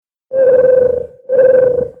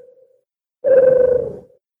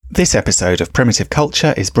This episode of Primitive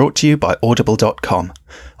Culture is brought to you by Audible.com,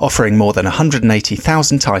 offering more than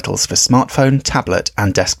 180,000 titles for smartphone, tablet,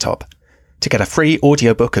 and desktop. To get a free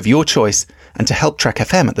audiobook of your choice and to help Trek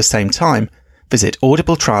FM at the same time, visit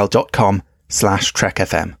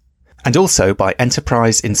audibletrial.com/trekfm. And also by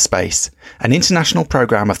Enterprise in Space, an international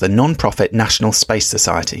program of the non-profit National Space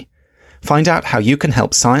Society. Find out how you can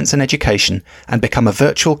help science and education and become a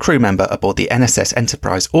virtual crew member aboard the NSS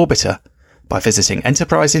Enterprise Orbiter by visiting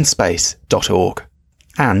enterpriseinspace.org.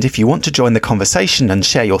 And if you want to join the conversation and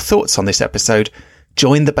share your thoughts on this episode,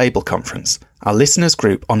 join the Babel Conference, our listeners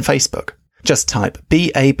group on Facebook. Just type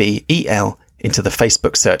BABEL into the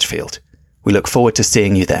Facebook search field. We look forward to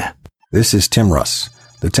seeing you there. This is Tim Russ,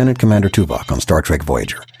 Lieutenant Commander Tuvok on Star Trek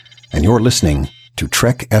Voyager, and you're listening to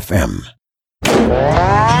Trek FM.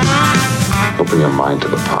 Open your mind to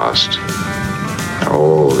the past.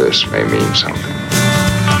 Oh, this may mean something.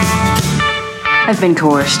 I've been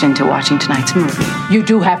coerced into watching tonight's movie. You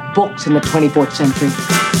do have books in the 24th century.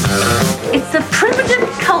 It's a primitive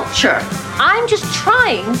culture. I'm just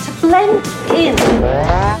trying to blend in.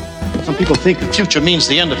 Some people think the future means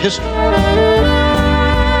the end of history. We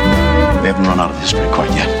haven't run out of history quite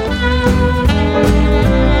yet.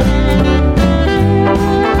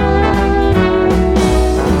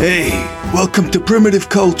 Hey, welcome to Primitive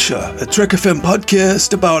Culture, a Trek FM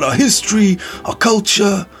podcast about our history, our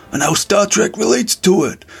culture, and how Star Trek relates to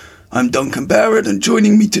it. I'm Duncan Barrett, and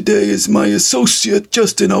joining me today is my associate,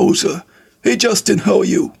 Justin Oser. Hey, Justin, how are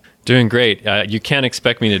you? Doing great. You can't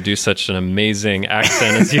expect me to do such an amazing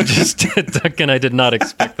accent as you just did, Duncan. I did not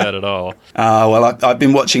expect that at all. Well, I've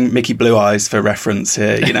been watching Mickey Blue Eyes for reference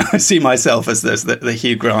here. You know, I see myself as the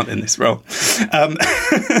Hugh Grant in this role.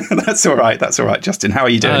 That's all right. That's all right, Justin. How are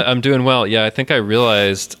you doing? I'm doing well. Yeah, I think I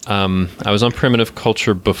realized I was on Primitive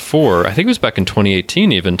Culture before. I think it was back in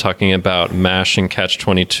 2018 even, talking about MASH and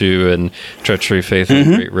Catch-22 and Treachery, Faith,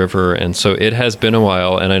 and Great River. And so it has been a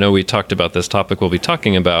while. And I know we talked about this topic we'll be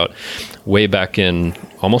talking about way back in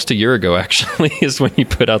almost a year ago, actually, is when you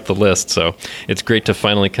put out the list. So it's great to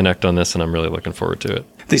finally connect on this, and I'm really looking forward to it.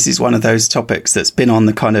 This is one of those topics that's been on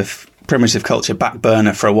the kind of Primitive Culture back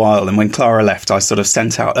burner for a while. And when Clara left, I sort of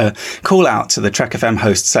sent out a call out to the Trek FM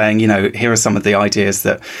host saying, you know, here are some of the ideas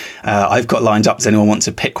that I've got lined up. Does anyone want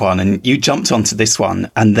to pick one? And you jumped onto this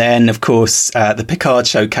one. And then, of course, the Picard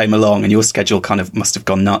show came along and your schedule kind of must have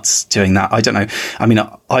gone nuts doing that. I don't know. I mean,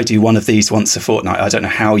 I do one of these once a fortnight. I don't know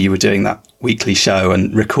how you were doing that weekly show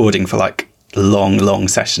and recording for like long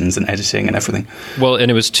sessions and editing and everything. Well,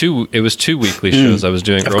 and it was two weekly shows. I was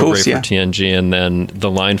doing Earl Grey for TNG and then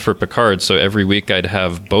The Line for Picard. So every week I'd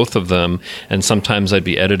have both of them, and sometimes I'd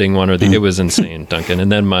be editing one or the. It was insane, Duncan.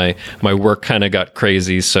 And then my work kind of got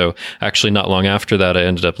crazy. So actually, not long after that, I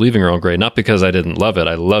ended up leaving Earl Grey. Not because I didn't love it.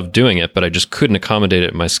 I loved doing it, but I just couldn't accommodate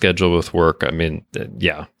it in my schedule with work. I mean,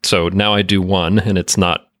 yeah. So now I do one, and it's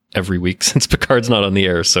not every week since Picard's not on the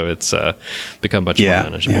air, so it's become much more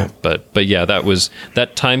manageable. Yeah. But yeah, that was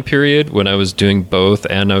that time period when I was doing both,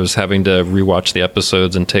 and I was having to rewatch the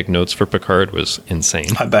episodes and take notes for Picard was insane.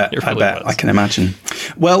 I bet. I can imagine.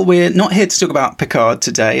 Well, we're not here to talk about Picard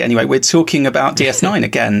today. Anyway, we're talking about DS9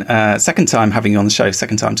 again. Second time having you on the show.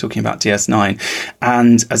 Second time talking about DS9.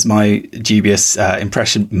 And as my dubious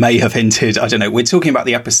impression may have hinted, I don't know. We're talking about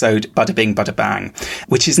the episode Badda-Bing, Badda-Bang,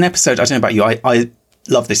 which is an episode. I don't know about you. I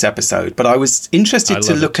love this episode, but I was interested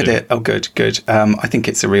to look at it. Oh, good. I think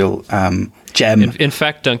it's a real gem. In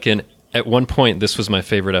fact, Duncan, at one point, this was my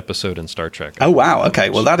favorite episode in Star Trek. Oh, wow. Okay.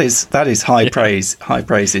 Well, that is high praise. High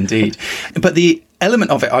praise indeed. But the element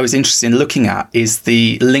of it I was interested in looking at is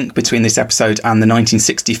the link between this episode and the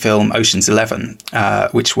 1960 film Ocean's 11,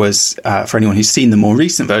 which was, for anyone who's seen the more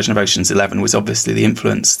recent version of Ocean's 11, was obviously the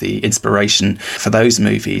influence, the inspiration for those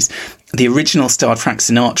movies. The original starred Frank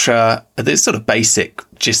Sinatra. The sort of basic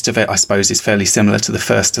gist of it, I suppose, is fairly similar to the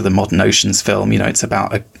first of the modern Ocean's film. You know, it's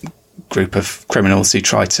about a group of criminals who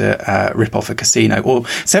try to rip off a casino, or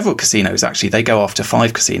several casinos, actually. They go after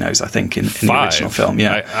 5 casinos, I think, in the original film.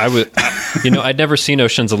 Yeah, I would, I'd never seen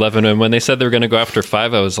Ocean's 11, and when they said they were going to go after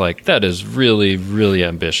 5, I was like, that is really, really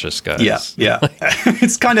ambitious, guys. Yeah.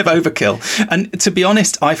 It's kind of overkill. And to be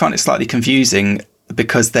honest, I found it slightly confusing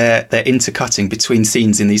because they're intercutting between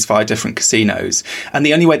scenes in these 5 different casinos, and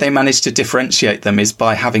the only way they manage to differentiate them is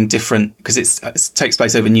by having different, because it takes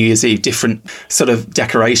place over New Year's Eve, different sort of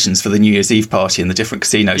decorations for the New Year's Eve party in the different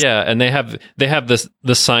casinos. Yeah, and they have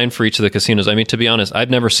the sign for each of the casinos. I mean, to be honest, I'd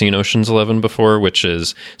never seen Ocean's 11 before, which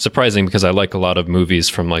is surprising because I like a lot of movies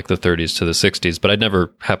from like the 30s to the 60s, but I'd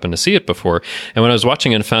never happened to see it before. And when I was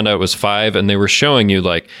watching it and found out it was 5, and they were showing you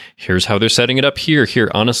like, here's how they're setting it up here.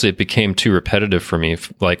 Honestly, it became too repetitive for me.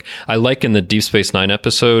 Like, I like in the Deep Space Nine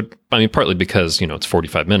episode, I mean, partly because, it's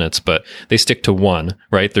 45 minutes, but they stick to one,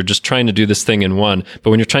 right? They're just trying to do this thing in one.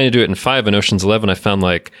 But when you're trying to do it in 5 in Ocean's 11, I found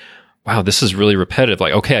like, wow, this is really repetitive.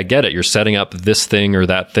 Like, okay, I get it. You're setting up this thing or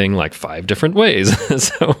that thing like 5 different ways.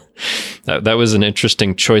 So that was an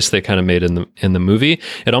interesting choice they kind of made in the movie.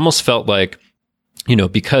 It almost felt like,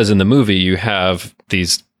 because in the movie you have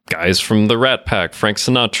these guys from the Rat Pack, Frank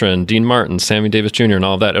Sinatra and Dean Martin, Sammy Davis Jr. and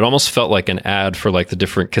all that. It almost felt like an ad for like the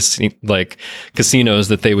different casinos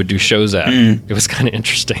that they would do shows at. It was kind of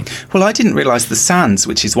interesting. Well, I didn't realize the Sands,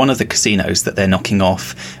 which is one of the casinos that they're knocking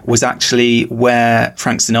off, was actually where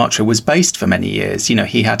Frank Sinatra was based for many years.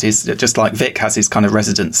 He had his, just like Vic has his kind of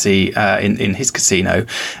residency in his casino,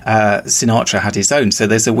 Sinatra had his own. So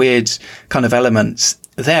there's a weird kind of element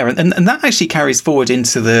there, and that actually carries forward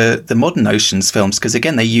into the modern Oceans films, because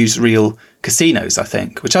again they use real casinos, I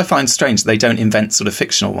think, which I find strange. They don't invent sort of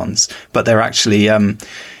fictional ones, but they're actually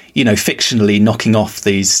fictionally knocking off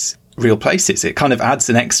these real places. It kind of adds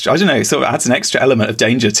an extra, I don't know, it sort of adds an extra element of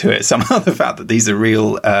danger to it somehow, the fact that these are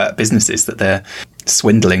real businesses that they're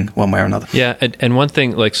swindling one way or another. Yeah, and one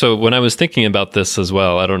thing, like, so when I was thinking about this as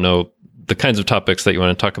well, I don't know the kinds of topics that you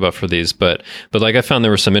want to talk about for these, but like I found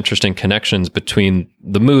there were some interesting connections between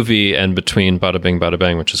the movie and between Badda-Bing,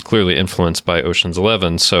 Badda-Bang, which is clearly influenced by Ocean's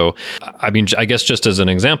 11. So, I mean, I guess just as an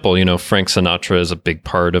example, Frank Sinatra is a big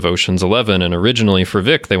part of Ocean's 11, and originally for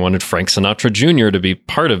Vic, they wanted Frank Sinatra Jr. to be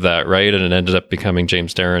part of that, right? And it ended up becoming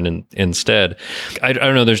James Darren instead. I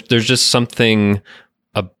don't know, there's just something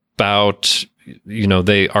about,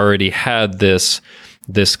 they already had this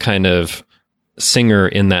kind of singer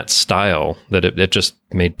in that style that it just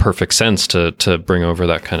made perfect sense to bring over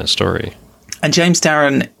that kind of story. And James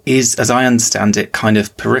Darren is, as I understand it, kind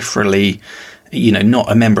of peripherally,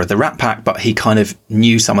 not a member of the Rat Pack, but he kind of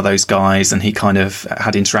knew some of those guys and he kind of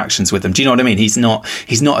had interactions with them. Do you know what I mean? He's not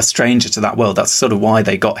a stranger to that world. That's sort of why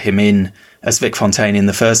they got him in as Vic Fontaine in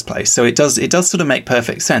the first place. So it does sort of make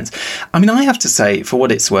perfect sense. I mean, I have to say, for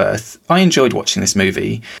what it's worth, I enjoyed watching this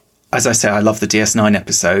movie. As I say, I love the DS9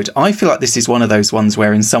 episode. I feel like this is one of those ones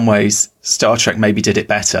where in some ways Star Trek maybe did it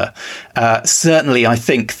better. Certainly, I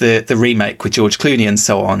think the remake with George Clooney and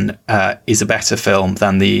so on is a better film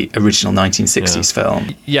than the original 1960s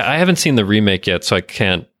film. Yeah, I haven't seen the remake yet, so I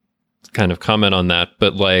can't kind of comment on that.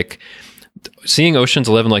 But like seeing Ocean's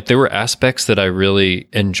 11, like there were aspects that I really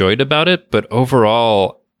enjoyed about it, but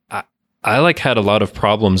overall, I like had a lot of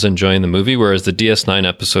problems enjoying the movie, whereas the DS9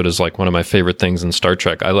 episode is like one of my favorite things in Star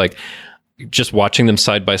Trek. I like just watching them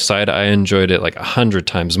side by side. I enjoyed it like 100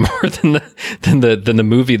 times more than the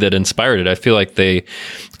movie that inspired it. I feel like they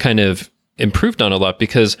kind of improved on a lot,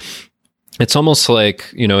 because it's almost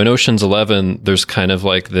like, in Ocean's 11, there's kind of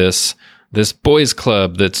like this boys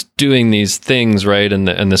club that's doing these things, right?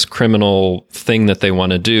 And this criminal thing that they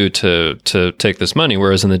want to do to take this money.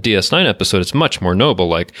 Whereas in the DS9 episode, it's much more noble.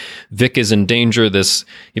 Like Vic is in danger.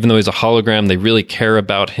 Even though he's a hologram, they really care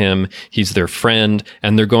about him. He's their friend,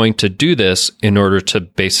 and they're going to do this in order to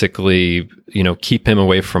basically, keep him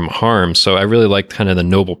away from harm. So I really liked kind of the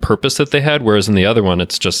noble purpose that they had. Whereas in the other one,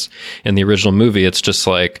 it's just, in the original movie, it's just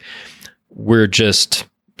like, we're just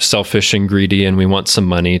selfish and greedy and we want some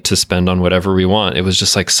money to spend on whatever we want. It was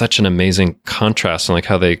just like such an amazing contrast, and like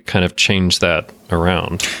how they kind of changed that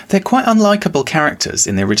around. They're quite unlikable characters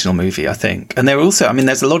in the original movie, I think. And they're also, I mean,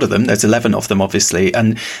 there's a lot of them. There's 11 of them, obviously.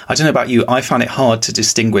 And I don't know about you, I found it hard to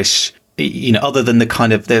distinguish, other than the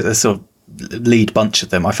kind of, the sort of lead bunch of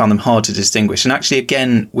them. I found them hard to distinguish. And actually,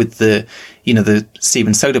 again, with the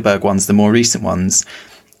Steven Soderbergh ones, the more recent ones,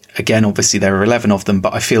 again, obviously there are 11 of them,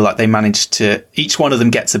 but I feel like they managed to, each one of them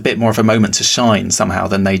gets a bit more of a moment to shine somehow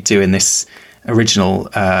than they do in this original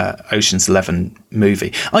Ocean's 11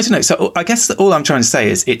 movie. I don't know. So I guess all I'm trying to say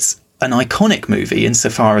is it's an iconic movie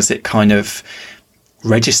insofar as it kind of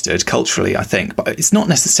registered culturally, I think, but it's not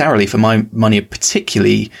necessarily, for my money, a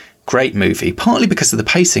particularly great movie, partly because of the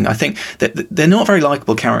pacing. I think that they're not very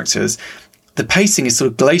likable characters. The pacing is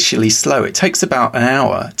sort of glacially slow. It takes about an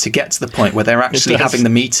hour to get to the point where they're actually having the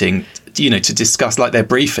meeting, to discuss, like their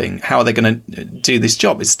briefing, how are they going to do this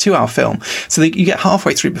job. It's a 2-hour film. So you get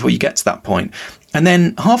halfway through before you get to that point. And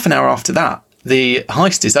then half an hour after that, the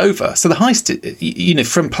heist is over. So the heist,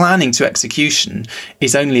 from planning to execution,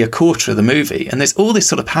 is only a quarter of the movie. And there's all this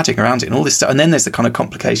sort of padding around it and all this stuff. And then there's the kind of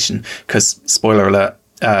complication, because, spoiler alert,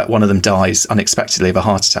 one of them dies unexpectedly of a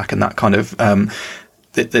heart attack, and that kind of...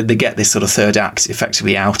 They get this sort of third act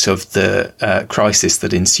effectively out of the crisis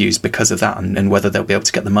that ensues because of that, and whether they'll be able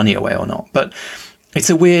to get the money away or not. But I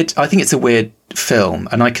think it's a weird film,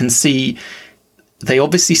 and I can see they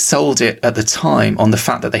obviously sold it at the time on the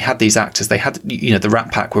fact that they had these actors. They had, the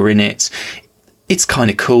Rat Pack were in it. it's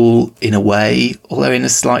kind of cool in a way, although in a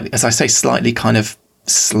slightly, as I say, slightly kind of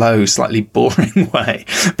slow, slightly boring way.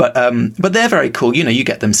 But they're very cool. You know, you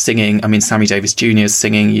get them singing. I mean, Sammy Davis Jr. is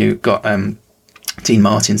singing. You've got Dean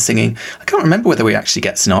Martin singing. I can't remember whether we actually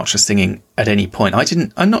get Sinatra singing at any point.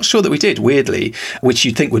 I'm not sure that we did, weirdly, which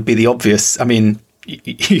you'd think would be the obvious. I mean,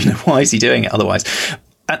 you know, why is he doing it otherwise?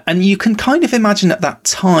 And you can kind of imagine at that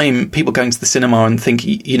time people going to the cinema and think,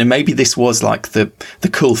 you know, maybe this was like the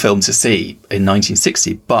cool film to see in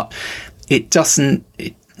 1960, but it doesn't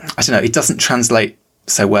translate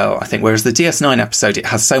so well, I think. Whereas the DS9 episode, it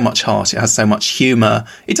has so much heart, it has so much humour.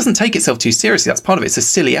 It doesn't take itself too seriously. That's part of it. It's a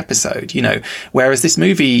silly episode, you know. Whereas this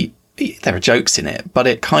movie, there are jokes in it, but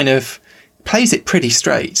it kind of plays it pretty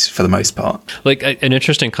straight for the most part. Like an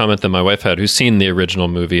interesting comment that my wife had, who's seen the original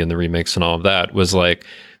movie and the remakes and all of that, was like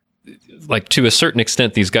to a certain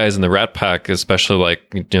extent, these guys in the Rat Pack, especially like,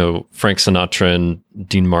 you know, Frank Sinatra and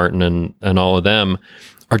Dean Martin and all of them,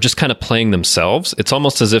 are just kind of playing themselves. It's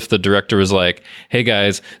almost as if the director was like, hey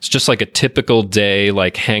guys, it's just like a typical day,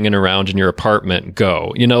 like hanging around in your apartment,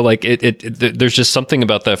 go. You know, like there's just something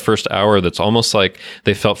about that first hour that's almost like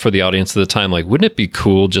they felt for the audience at the time, like, wouldn't it be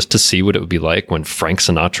cool just to see what it would be like when Frank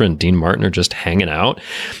Sinatra and Dean Martin are just hanging out?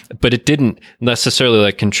 But it didn't necessarily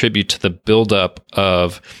like contribute to the buildup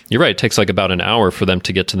of, you're right, it takes like about an hour for them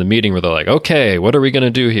to get to the meeting where they're like, okay, what are we going to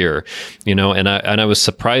do here? You know, and I was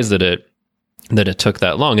surprised that it took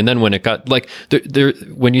that long. And then when it got like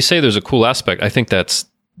when you say there's a cool aspect, I think that's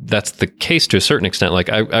the case to a certain extent. Like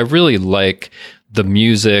I really like the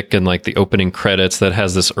music and like the opening credits that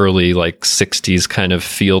has this early like 60s kind of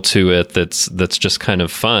feel to it. That's just kind of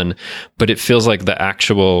fun, but it feels like the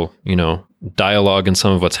actual, you know, dialogue and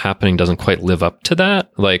some of what's happening doesn't quite live up to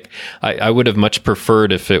that. Like I would have much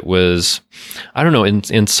preferred if it was, I don't know,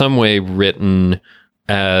 in some way written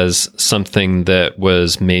as something that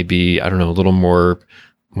was maybe, I don't know, a little more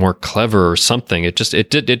clever or something. It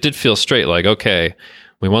did feel straight. Like, okay,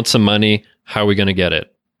 we want some money. How are we going to get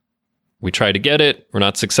it? We try to get it. We're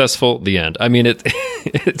not successful. The end. I mean,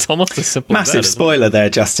 it's almost as simple as that. Massive spoiler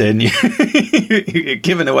there, Justin. You're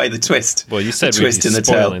giving away the twist. Well, you said the twist in the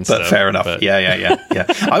tale, but fair enough. But... Yeah.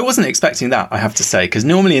 I wasn't expecting that, I have to say, because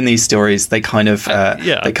normally in these stories they kind of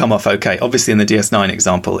they come off okay. Obviously, in the DS9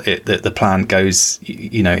 example, the plan goes,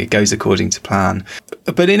 you know, it goes according to plan.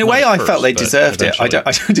 But in a way, I felt they deserved it. I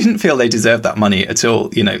didn't feel they deserved that money at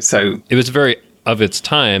all. You know, so it was very of its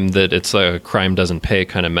time that it's a crime doesn't pay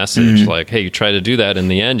kind of message. Like, hey, you try to do that, in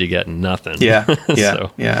the end you get nothing. Yeah.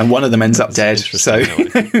 And one of them ends up dead, so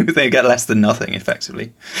they get less than nothing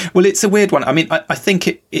effectively. Well, it's a weird one. I mean, I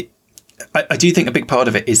think I do think a big part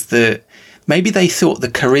of it is that maybe they thought the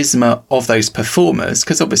charisma of those performers,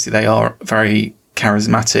 because obviously they are very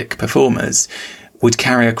charismatic performers, would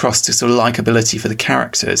carry across to sort of likability for the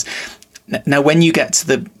characters. Now, when you get to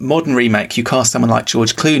the modern remake, you cast someone like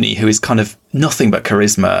George Clooney, who is kind of nothing but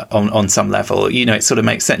charisma on some level. You know, it sort of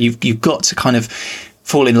makes sense. You've got to kind of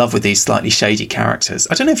fall in love with these slightly shady characters.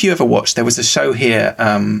 I don't know if you ever watched, there was a show here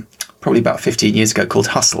probably about 15 years ago called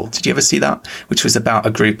Hustle. Did you ever see that? Which was about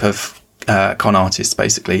a group of con artists,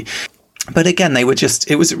 basically. But again, it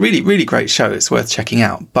was a really, really great show. It's worth checking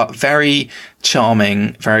out, but very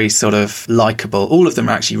charming, very sort of likable. All of them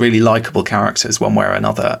are actually really likable characters one way or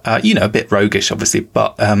another. You know, a bit roguish, obviously,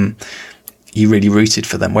 but you really rooted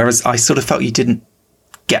for them. Whereas I sort of felt you didn't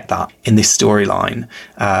get that in this storyline.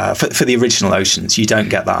 For the original Oceans, you don't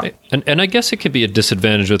get that. And I guess it could be a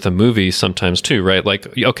disadvantage with a movie sometimes too, right?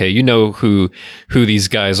 Like, okay, you know who these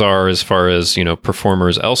guys are as far as, you know,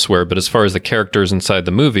 performers elsewhere, but as far as the characters inside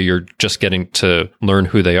the movie, you're just getting to learn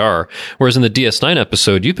who they are. Whereas in the DS9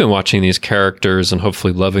 episode, you've been watching these characters and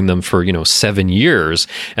hopefully loving them for, you know, 7 years.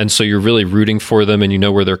 And so you're really rooting for them and you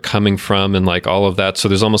know where they're coming from and like all of that. So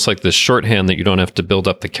there's almost like this shorthand that you don't have to build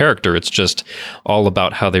up the character. It's just all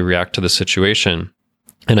about how they react to the situation.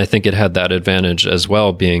 And I think it had that advantage as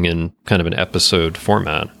well, being in kind of an episode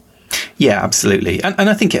format. Yeah, absolutely. And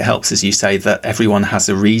I think it helps, as you say, that everyone has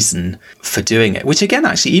a reason for doing it, which again,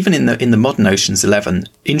 actually, even in the modern Ocean's 11,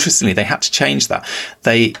 interestingly, they had to change that.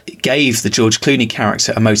 They gave the George Clooney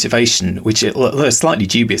character a motivation, which is a slightly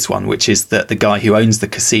dubious one, which is that the guy who owns the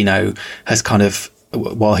casino has kind of,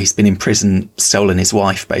 while he's been in prison, stolen his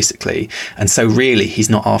wife, basically. And so really, he's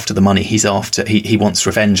not after the money. He's after, he wants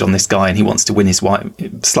revenge on this guy, and he wants to win his wife,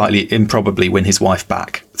 slightly improbably win his wife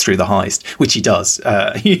back through the heist, which he does,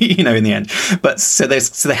 you know, in the end. But so they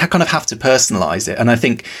kind of have to personalize it. And I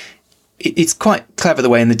think it's quite clever the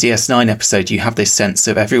way in the DS9 episode you have this sense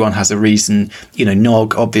of everyone has a reason. You know,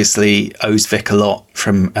 Nog obviously owes Vic a lot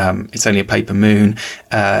from It's Only a Paper Moon.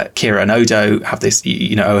 Kira and Odo have this,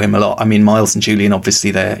 you know, owe him a lot. I mean, Miles and Julian,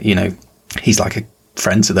 obviously, they're, you know, he's like a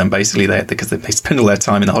friend to them, basically, because they spend all their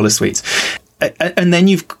time in the holosuites. And then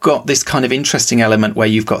you've got this kind of interesting element where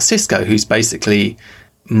you've got Cisco, who's basically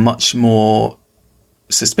much more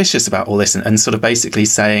suspicious about all this and sort of basically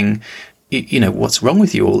saying, what's wrong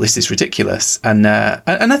with you all? This is ridiculous. And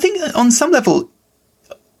I think on some level,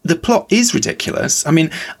 the plot is ridiculous. I mean,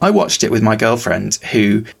 I watched it with my girlfriend,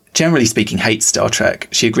 who, generally speaking, hates Star Trek.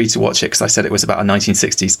 She agreed to watch it because I said it was about a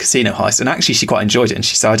 1960s casino heist. And actually, she quite enjoyed it. And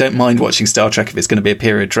she said, I don't mind watching Star Trek if it's going to be a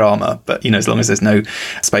period drama, but, as long as there's no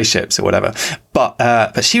spaceships or whatever.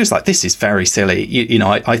 But she was like, this is very silly.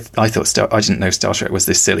 I thought I didn't know Star Trek was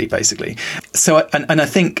this silly, basically. So, and I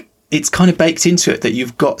think it's kind of baked into it that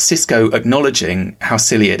you've got Cisco acknowledging how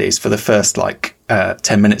silly it is for the first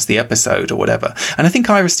 10 minutes of the episode or whatever. And I think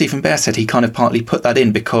Ira Stephen Bear said he kind of partly put that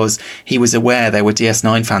in because he was aware there were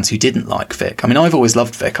DS9 fans who didn't like Vic. I mean, I've always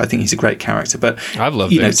loved Vic. I think he's a great character, but I've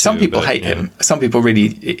loved Vic some too, people hate him. Some people really,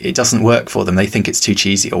 it doesn't work for them. They think it's too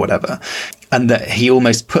cheesy or whatever. And that he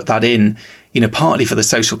almost put that in, partly for the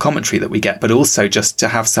social commentary that we get, but also just to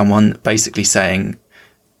have someone basically saying,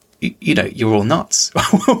 you're all nuts.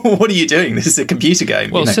 What are you doing? This is a computer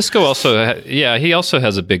game. Well, Cisco also, he also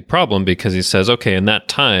has a big problem because he says, okay, in that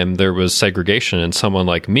time there was segregation and someone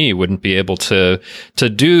like me wouldn't be able to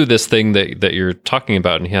do this thing that you're talking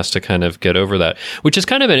about. And he has to kind of get over that, which is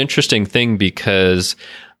kind of an interesting thing because,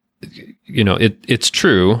 it's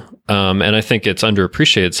true. And I think it's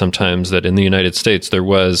underappreciated sometimes that in the United States there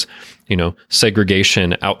was,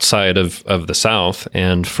 segregation outside of the South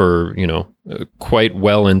and for, quite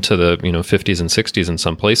well into the, 50s and 60s in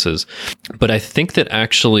some places. But I think that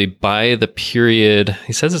actually by the period,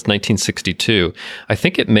 he says it's 1962, I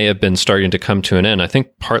think it may have been starting to come to an end. I think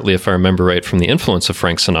partly, if I remember right, from the influence of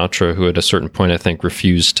Frank Sinatra, who at a certain point, I think,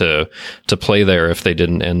 refused to play there if they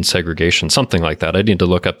didn't end segregation, something like that. I need to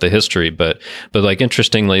look up the history, but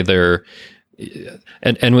interestingly,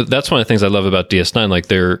 and that's one of the things I love about DS9.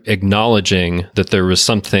 They're acknowledging that there was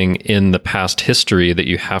something in the past history that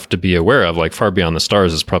you have to be aware of. Far Beyond the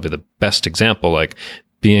Stars is probably the best example.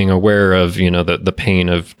 Being aware of, the pain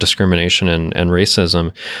of discrimination and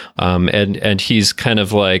racism. And he's kind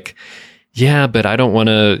of like, yeah, but I don't want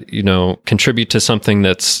to, contribute to something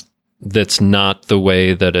that's not the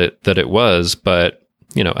way that it was. But,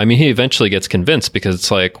 he eventually gets convinced because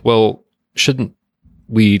it's like, well, shouldn't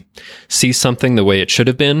we see something the way it should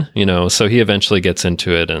have been, so he eventually gets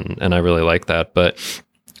into it. And I really like that. But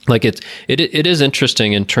it is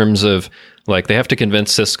interesting in terms of they have to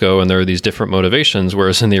convince Cisco and there are these different motivations.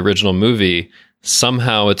 Whereas in the original movie,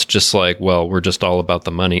 somehow it's just well, we're just all about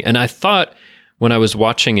the money. And I thought when I was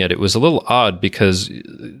watching it, it was a little odd because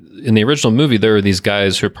in the original movie, there were these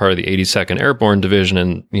guys who are part of the 82nd Airborne Division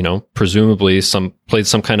and, presumably played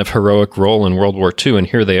some kind of heroic role in World War II. And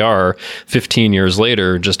here they are 15 years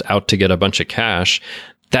later, just out to get a bunch of cash.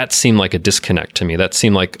 That seemed like a disconnect to me. That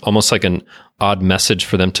seemed almost like an odd message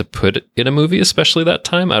for them to put in a movie, especially that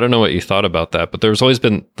time. I don't know what you thought about that, but there's always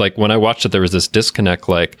been when I watched it, there was this disconnect.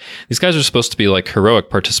 These guys are supposed to be heroic,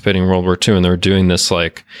 participating in World War II, and they're doing this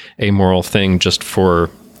amoral thing just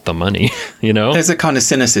for the money, There's a kind of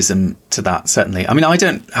cynicism to that, certainly. I mean, I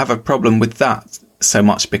don't have a problem with that so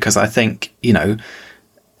much because I think,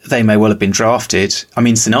 they may well have been drafted. I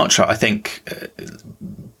mean, Sinatra, I think,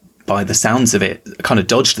 by the sounds of it, kind of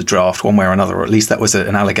dodged the draft one way or another, or at least that was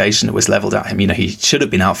an allegation that was leveled at him. He should have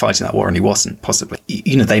been out fighting that war and he wasn't, possibly.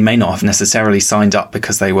 They may not have necessarily signed up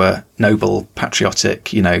because they were noble, patriotic,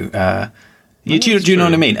 do you know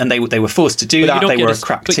what I mean? And they were forced to do that. They were a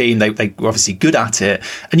crack team. They were obviously good at it.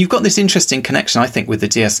 And you've got this interesting connection, I think, with the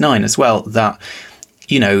DS9 as well, that,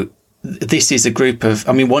 this is a group of,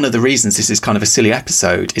 one of the reasons this is kind of a silly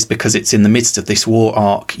episode is because it's in the midst of this war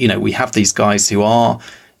arc. We have these guys who are,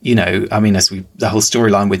 the whole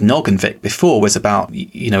storyline with Nog and Vic before was about, an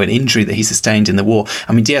injury that he sustained in the war.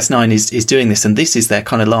 DS9 is doing this, and this is their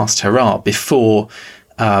kind of last hurrah before,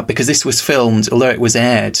 because this was filmed, although it was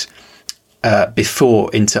aired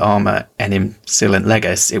before Into Armour Enim Silent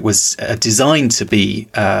Legis, it was designed to be,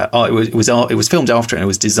 it was filmed after it, and it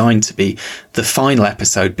was designed to be the final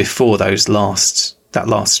episode before that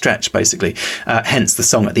last stretch, basically. Hence the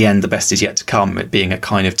song at the end, The Best Is Yet to Come, it being a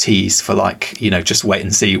kind of tease for just wait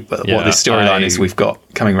and see what this storyline is we've got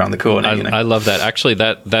coming around the corner. I love that. Actually,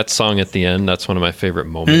 that song at the end, that's one of my favorite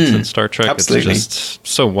moments in Star Trek. Absolutely. It's just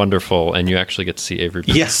so wonderful, and you actually get to see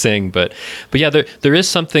everybody sing. But yeah, there is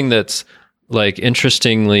something that's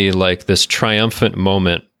interestingly this triumphant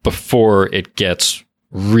moment before it gets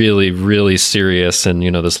really, really serious and,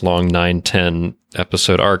 this long 9-10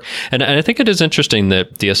 episode arc. And I think it is interesting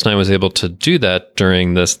that DS9 was able to do that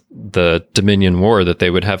during the Dominion War, that they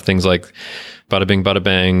would have things like Badda-Bing,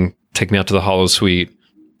 Badda-Bang, Take Me Out to the Hollow Suite,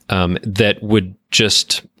 that would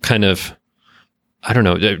just kind of, I don't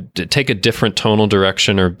know, take a different tonal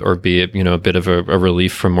direction or be, a bit of a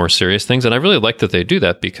relief from more serious things. And I really like that they do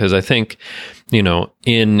that, because I think,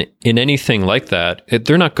 in anything like that,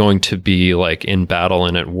 they're not going to be like in battle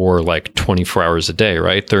and at war like 24 hours a day,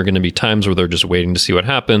 right? There are going to be times where they're just waiting to see what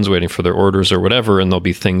happens, waiting for their orders or whatever. And there'll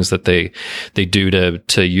be things that they do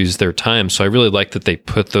to use their time. So I really like that they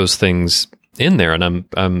put those things in there. And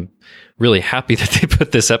I'm really happy that they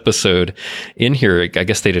put this episode in here. I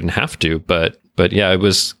guess they didn't have to, but yeah, it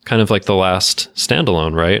was kind of like the last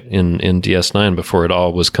standalone, right? In DS9 before it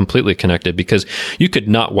all was completely connected, because you could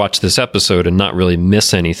not watch this episode and not really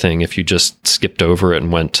miss anything if you just skipped over it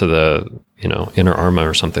and went to the, Inner Arma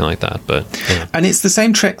or something like that. But yeah. And it's the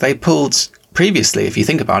same trick they pulled previously, if you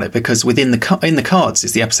think about it, because in the cards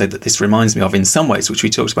is the episode that this reminds me of in some ways, which we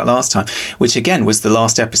talked about last time, which again was the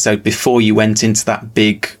last episode before you went into that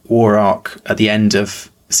big war arc at the end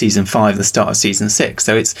of season 5, the start of season 6.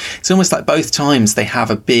 So it's almost like both times they have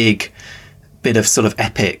a big bit of sort of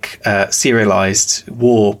epic serialized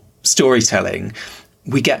war storytelling.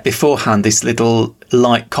 We get beforehand this little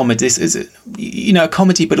light comedy. This is a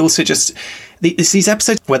comedy, but also just these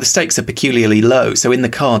episodes where the stakes are peculiarly low. So in the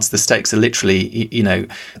cards, the stakes are literally,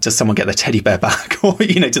 does someone get their teddy bear back, or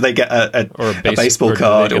do they get a baseball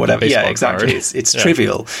card or whatever? Yeah, exactly. It's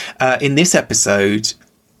trivial. In this episode,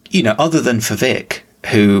 other than for Vic,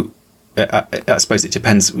 who I suppose it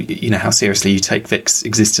depends, how seriously you take Vic's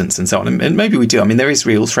existence and so on. And maybe we do. I mean, there is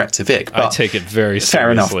real threat to Vic. But I take it very seriously.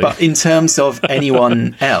 Fair enough. But in terms of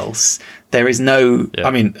anyone else, there is no, I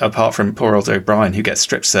mean, apart from poor old O'Brien, who gets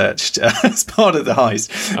strip searched as part of the heist.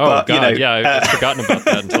 Oh, but, God, I'd forgotten about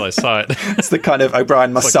that until I saw it. It's the kind of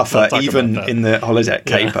O'Brien must suffer, even in the holodeck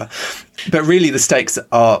caper. But really, the stakes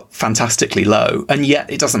are fantastically low, and yet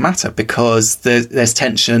it doesn't matter, because there's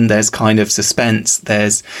tension, there's kind of suspense,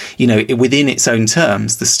 there's, within its own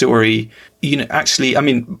terms, the story, actually, I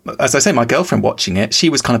mean, as I say, my girlfriend watching it, she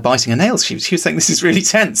was kind of biting her nails. She was saying, this is really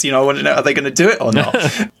tense. I want to know, are they going to do it or not?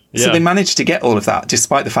 So they managed to get all of that,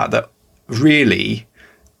 despite the fact that really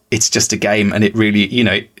it's just a game, and it really,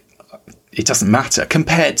 it doesn't matter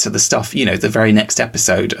compared to the stuff, the very next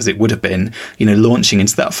episode, as it would have been, launching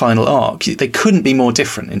into that final arc. They couldn't be more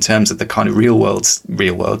different in terms of the kind of real world,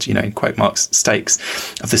 in quote marks, stakes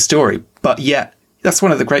of the story. But yet, that's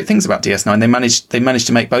one of the great things about DS9. They managed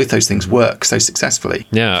to make both those things work so successfully.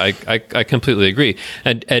 Yeah, I completely agree.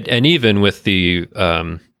 And even with the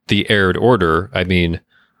aired order, I mean,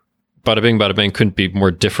 Badda-Bing, Badda-Bang couldn't be more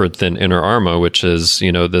different than Inner Arma, which is,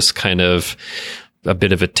 this kind of a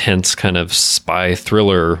bit of a tense kind of spy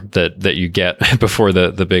thriller that you get before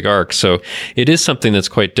the big arc. So it is something that's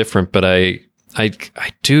quite different, but I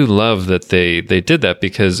do love that they did that,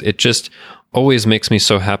 because it just always makes me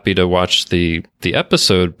so happy to watch the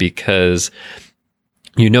episode, because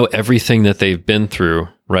everything that they've been through,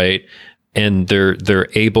 right? And they're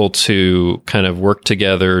able to kind of work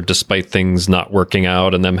together despite things not working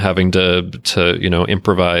out and them having to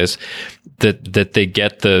improvise, that they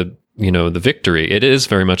get the victory. It is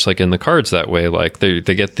very much like in the cards that way. Like they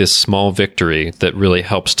get this small victory that really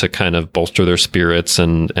helps to kind of bolster their spirits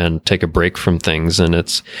and take a break from things. And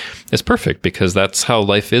it's perfect, because that's how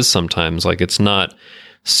life is sometimes. Like, it's not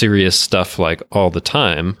serious stuff like all the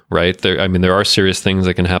time, right? There are serious things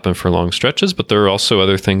that can happen for long stretches, but there are also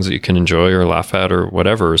other things that you can enjoy or laugh at or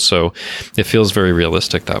whatever. So it feels very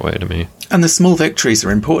realistic that way to me. And the small victories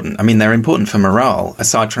are important. I mean, they're important for morale,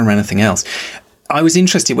 aside from anything else. I was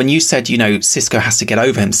interested when you said, Sisko has to get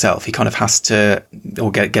over himself. He kind of has to,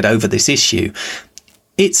 or get over this issue.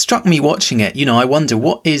 It struck me watching it, I wonder,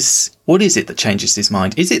 what is it that changes his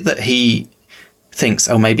mind? Is it that he thinks,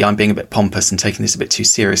 oh, maybe I'm being a bit pompous and taking this a bit too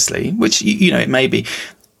seriously, which, it may be.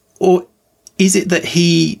 Or is it that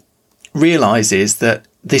he realizes that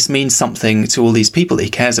this means something to all these people that he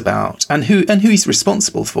cares about and who he's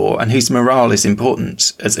responsible for and whose morale is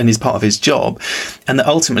important and is part of his job, and that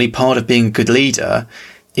ultimately part of being a good leader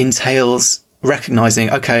entails recognizing,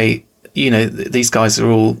 okay, these guys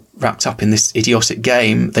are all wrapped up in this idiotic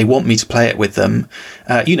game. They want me to play it with them.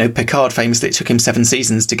 Picard famously, it took him 7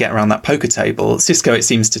 seasons to get around that poker table. Sisko, it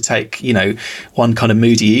seems to take, one kind of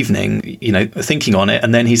moody evening, thinking on it.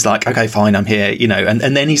 And then he's like, okay, fine, I'm here, and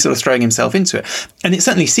then he's sort of throwing himself into it. And it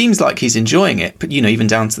certainly seems like he's enjoying it, but, even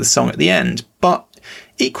down to the song at the end. But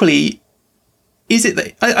equally, is it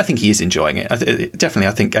that I think he is enjoying it? Definitely,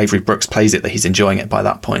 I think Avery Brooks plays it that he's enjoying it by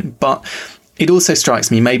that point. But it also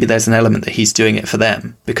strikes me maybe there's an element that he's doing it for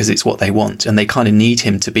them because it's what they want, and they kind of need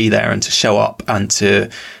him to be there and to show up and to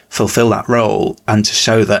fulfill that role and to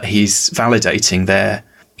show that he's validating their,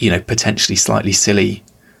 potentially slightly silly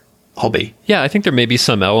hobby. Yeah, I think there may be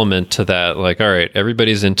some element to that. Like, all right,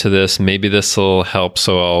 everybody's into this. Maybe this will help,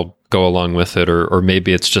 so I'll go along with it. Or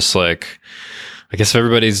maybe it's just like, I guess if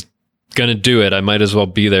everybody's going to do it, I might as well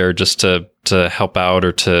be there just to help out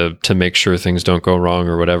or to make sure things don't go wrong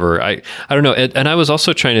or whatever. I don't know. And I was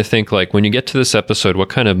also trying to think, like, when you get to this episode, what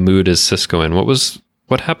kind of mood is Sisko in?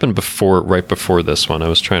 What happened right before this one? I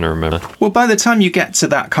was trying to remember. Well, by the time you get to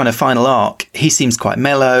that kind of final arc, he seems quite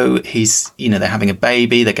mellow. He's, they're having a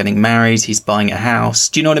baby, they're getting married, he's buying a house.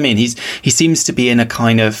 Do you know what I mean? He seems to be in a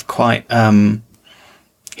kind of quite,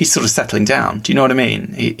 he's sort of settling down. Do you know what I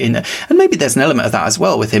mean? And maybe there's an element of that as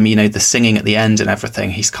well with him, the singing at the end and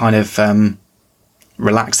everything. He's kind of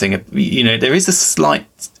relaxing. There is a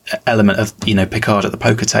slight element of, Picard at the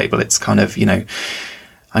poker table. It's kind of, I'm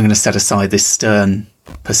going to set aside this stern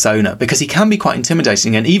persona, because he can be quite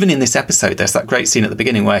intimidating. And even in this episode, there's that great scene at the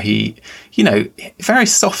beginning where he, very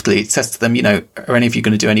softly says to them, are any of you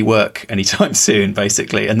going to do any work anytime soon,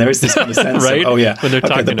 basically? And there is this kind of sense right? of, oh yeah, when they're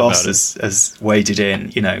talking the boss about has waded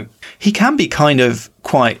in, He can be kind of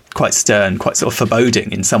quite stern, quite sort of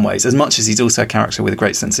foreboding in some ways, as much as he's also a character with a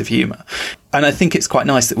great sense of humour. And I think it's quite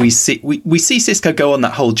nice that we see Sisko go on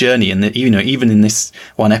that whole journey, and that, even in this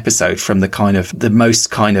one episode, from the most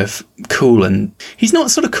kind of cool, and he's not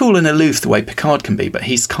sort of cool and aloof the way Picard can be, but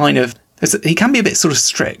he's kind of, he can be a bit sort of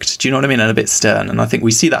strict, do you know what I mean, and a bit stern. And I think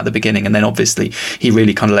we see that at the beginning, and then obviously he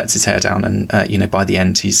really kind of lets his hair down, and by the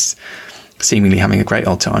end he's seemingly having a great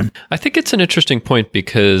old time. I think it's an interesting point,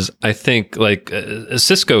 because I think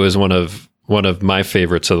Sisko is one of my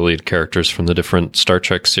favorites of the lead characters from the different Star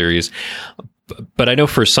Trek series. But I know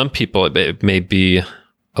for some people it may be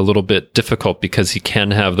a little bit difficult, because he can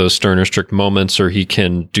have those stern or strict moments, or he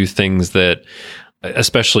can do things that,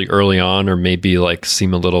 especially early on, or maybe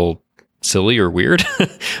seem a little silly or weird.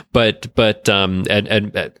 but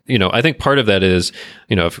I think part of that is,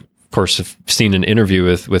 of course, I've seen an interview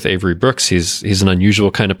with Avery Brooks. He's an unusual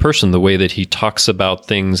kind of person, the way that he talks about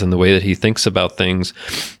things and the way that he thinks about things.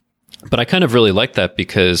 But I kind of really like that,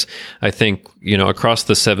 because I think, across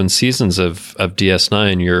the 7 seasons of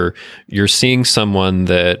DS9, you're seeing someone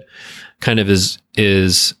that kind of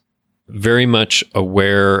is very much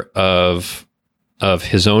aware of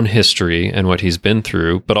his own history and what he's been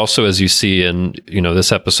through, but also, as you see in,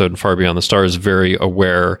 this episode in Far Beyond the Stars, very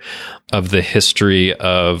aware of the history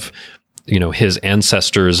of, his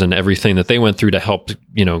ancestors and everything that they went through to help,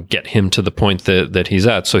 get him to the point that he's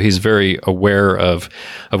at. So he's very aware of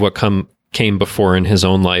what came before in his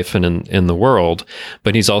own life and in the world.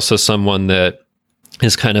 But he's also someone that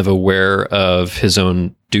is kind of aware of his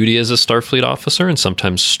own duty as a Starfleet officer, and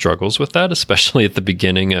sometimes struggles with that, especially at the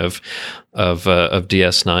beginning of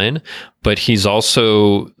DS9. But he's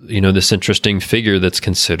also, this interesting figure that's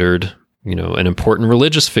considered, an important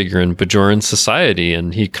religious figure in Bajoran society,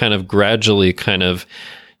 and he kind of gradually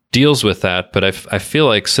deals with that. But I feel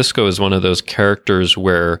like Sisko is one of those characters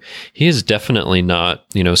where he is definitely not,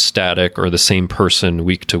 static or the same person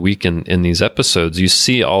week to week in these episodes. You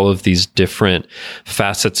see all of these different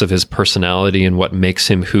facets of his personality and what makes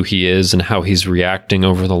him who he is, and how he's reacting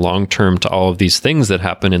over the long term to all of these things that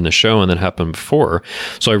happen in the show and that happened before.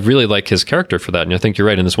 So I really like his character for that. And I think you're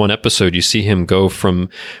right. In this one episode, you see him go from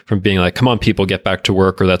being like, come on, people, get back to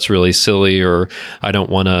work, or that's really silly, or I don't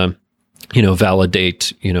want to,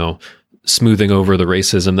 validate, smoothing over the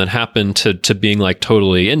racism that happened, to being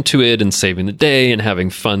totally into it and saving the day and having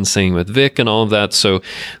fun singing with Vic and all of that. So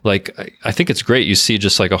I think it's great. You see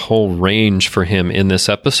just a whole range for him in this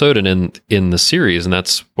episode and in the series. And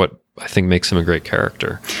that's what I think makes him a great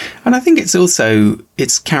character. And I think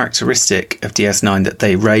it's characteristic of DS9 that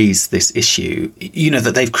they raise this issue,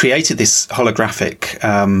 that they've created this holographic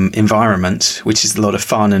environment, which is a lot of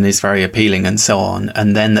fun and is very appealing and so on.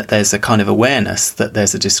 And then that there's a kind of awareness that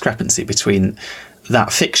there's a discrepancy between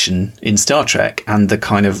that fiction in Star Trek and the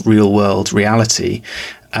kind of real world reality.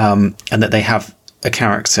 And that they have a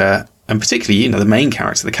character, and particularly, the main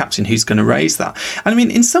character, the captain, who's going to raise that. And I mean,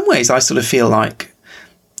 in some ways, I sort of feel like,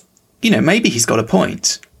 maybe he's got a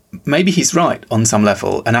point. Maybe he's right on some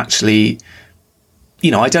level. And actually,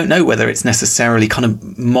 I don't know whether it's necessarily kind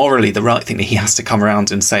of morally the right thing that he has to come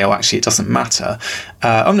around and say, oh, actually, it doesn't matter.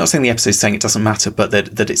 I'm not saying the episode's saying it doesn't matter, but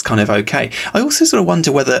that it's kind of okay. I also sort of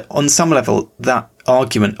wonder whether on some level that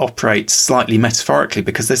argument operates slightly metaphorically,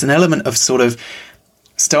 because there's an element of sort of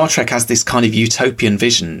Star Trek has this kind of utopian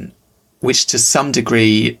vision, which to some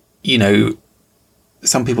degree,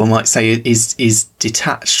 some people might say is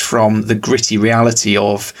detached from the gritty reality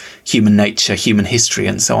of human nature, human history,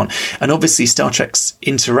 and so on. And obviously Star Trek's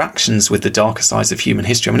interactions with the darker sides of human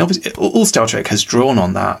history, I mean, obviously all Star Trek has drawn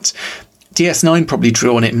on that. DS9 probably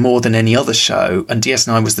drew on it more than any other show, and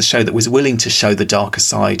DS9 was the show that was willing to show the darker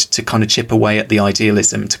side, to kind of chip away at the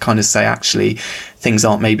idealism, to kind of say, actually, things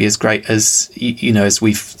aren't maybe as great as, you know, as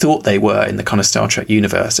we've thought they were in the kind of Star Trek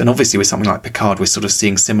universe. And obviously with something like Picard, we're sort of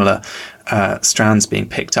seeing similar strands being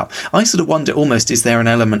picked up. I sort of wonder almost, is there an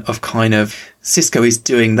element of kind of Sisko is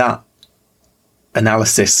doing that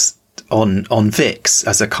analysis on VIX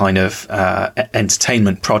as a kind of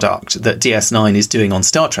entertainment product that DS9 is doing on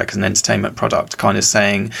Star Trek as an entertainment product, kind of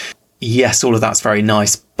saying, yes, all of that's very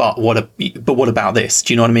nice, but what about this?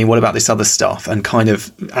 Do you know what I mean? What about this other stuff? And kind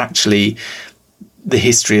of actually the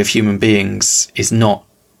history of human beings is not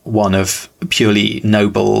one of purely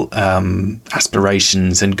noble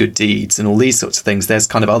aspirations and good deeds and all these sorts of things. There's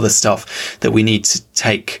kind of other stuff that we need to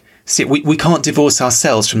take. See, we can't divorce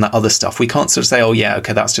ourselves from that other stuff. We can't sort of say, oh yeah,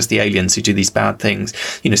 okay, that's just the aliens who do these bad things.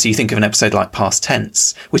 You know, so you think of an episode like Past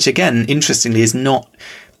Tense, which again, interestingly, is not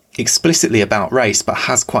explicitly about race, but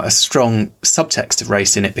has quite a strong subtext of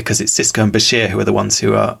race in it, because it's Sisko and Bashir who are the ones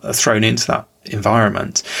who are thrown into that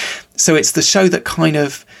environment. So it's the show that kind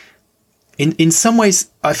of, in some ways,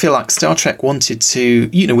 I feel like Star Trek wanted to,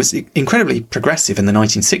 you know, was incredibly progressive in the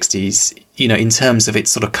 1960s, you know, in terms of its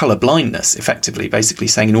sort of colour blindness, effectively, basically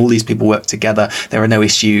saying all these people work together, there are no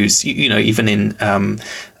issues, you know, even in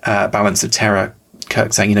Balance of Terror,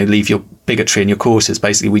 Kirk saying, you know, leave your bigotry in your quarters.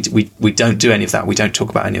 Basically, we don't do any of that. We don't talk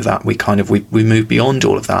about any of that. We move beyond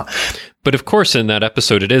all of that. But of course, in that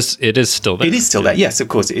episode, it is still there. It is still there. Yes, of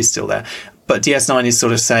course, it is still there. But DS9 is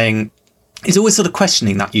sort of saying, is always sort of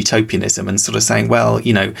questioning that utopianism and sort of saying, well,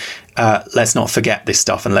 you know, let's not forget this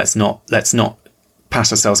stuff, and let's not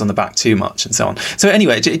pat ourselves on the back too much, and so on. So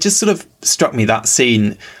anyway, it just sort of struck me, that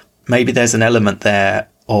scene, maybe there's an element there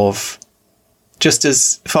of, just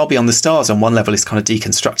as Far Beyond the Stars on one level is kind of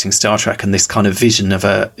deconstructing Star Trek and this kind of vision of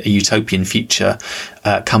a utopian future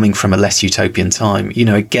coming from a less utopian time. You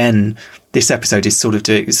know, again, this episode is sort of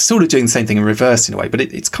doing the same thing in reverse in a way, but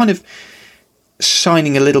it's kind of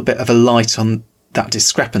shining a little bit of a light on that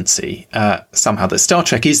discrepancy somehow, that Star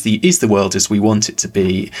Trek is the world as we want it to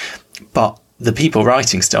be, but the people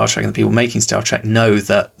writing Star Trek and the people making Star Trek know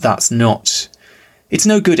that that's not, it's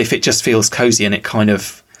no good if it just feels cozy and it kind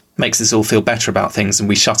of makes us all feel better about things and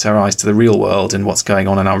we shut our eyes to the real world and what's going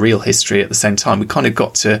on in our real history at the same time. We kind of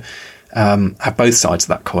got to have both sides of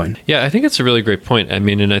that coin. Yeah, I think it's a really great point. I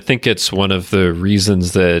mean, and I think it's one of the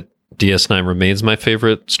reasons that DS9 remains my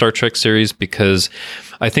favorite Star Trek series, because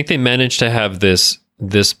I think they managed to have this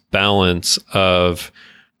balance of,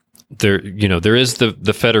 there is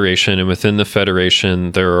the Federation, and within the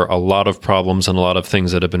Federation there are a lot of problems and a lot of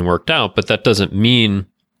things that have been worked out, but that doesn't mean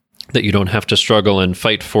that you don't have to struggle and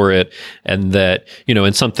fight for it. And that, you know,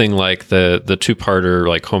 in something like the two-parter,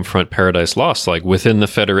 like Homefront Paradise Lost, like within the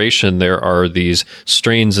Federation, there are these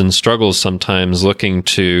strains and struggles sometimes looking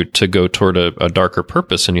to go toward a darker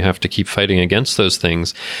purpose, and you have to keep fighting against those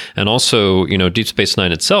things. And also, you know, Deep Space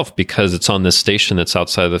Nine itself, because it's on this station that's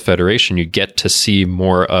outside of the Federation, you get to see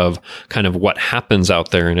more of kind of what happens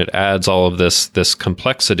out there, and it adds all of this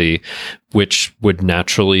complexity, which would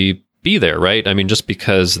naturally be there, right? I mean, just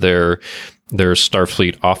because they're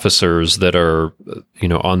Starfleet officers that are, you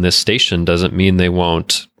know, on this station doesn't mean they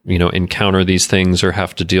won't, you know, encounter these things or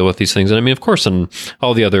have to deal with these things. And I mean, of course, in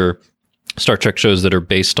all the other Star Trek shows that are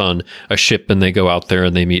based on a ship and they go out there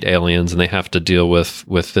and they meet aliens and they have to deal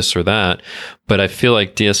with this or that. But I feel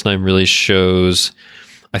like DS9 really shows,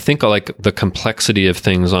 I think, like the complexity of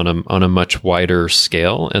things on a much wider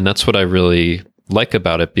scale. And that's what I really like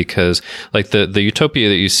about it, because like the utopia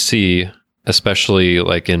that you see, especially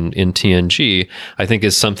like in TNG, I think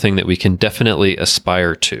is something that we can definitely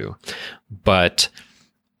aspire to. But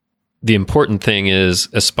the important thing is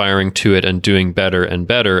aspiring to it and doing better and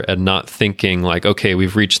better, and not thinking like, okay,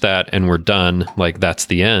 we've reached that and we're done, like that's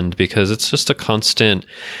the end, because it's just a constant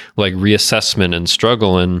like reassessment and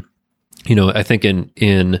struggle. And, you know, I think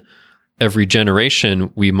in every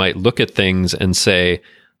generation, we might look at things and say,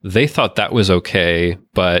 they thought that was okay,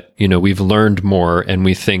 but, you know, we've learned more and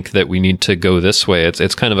we think that we need to go this way.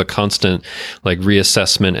 It's kind of a constant like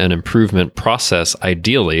reassessment and improvement process,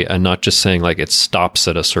 ideally, and not just saying like it stops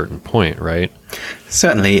at a certain point, right?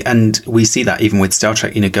 Certainly. And we see that even with Star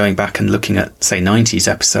Trek, you know, going back and looking at, say, 90s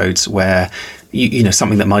episodes where, you know,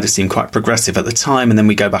 something that might have seemed quite progressive at the time, and then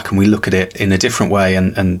we go back and we look at it in a different way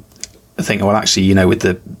and think, well, actually, you know, with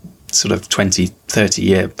the sort of 20, 30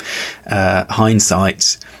 year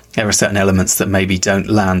hindsight, there are certain elements that maybe don't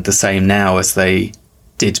land the same now as they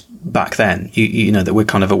did back then, you know, that we're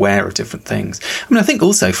kind of aware of different things. I mean, I think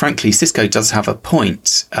also, frankly, Sisko does have a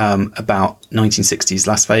point about 1960s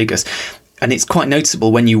Las Vegas. And it's quite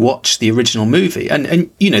noticeable when you watch the original movie. And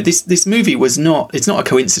you know, this movie was it's not a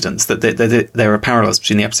coincidence that there are parallels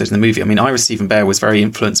between the episode and the movie. I mean, Ira Steven Behr was very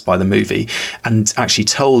influenced by the movie and actually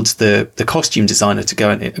told the costume designer to go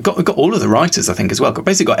and got all of the writers, I think, as well.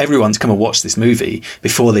 Basically got everyone to come and watch this movie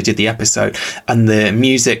before they did the episode. And the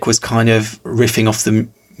music was kind of riffing off the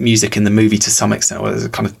music in the movie to some extent, or there's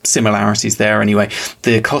kind of similarities there anyway.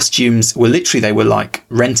 The costumes were they were like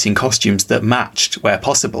renting costumes that matched, where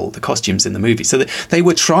possible, the costumes in the movie. So they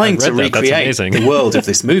were trying to recreate the world of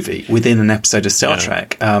this movie within an episode of Star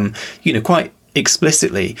Trek, you know, quite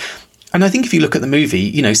explicitly. And I think if you look at the movie,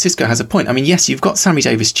 you know, Sisko has a point. I mean, yes, you've got Sammy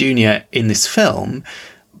Davis Jr. in this film,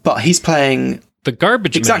 but he's playing the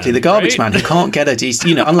garbage man, the garbage man who can't get a decent,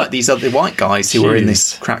 you know, unlike these other white guys who were in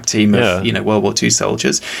this crack team of, you know, World War II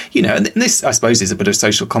soldiers, you know, and this, I suppose, is a bit of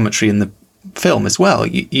social commentary in the film as well,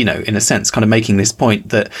 you know, in a sense, kind of making this point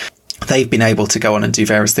that they've been able to go on and do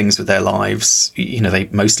various things with their lives. You know, they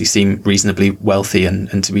mostly seem reasonably wealthy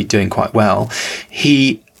and to be doing quite well.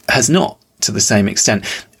 He has not, to the same extent.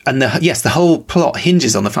 And the whole plot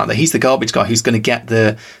hinges on the fact that he's the garbage guy who's going to get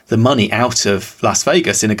the money out of Las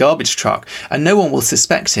Vegas in a garbage truck, and no one will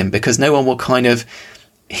suspect him because no one will kind of.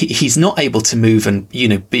 He's not able to move, and you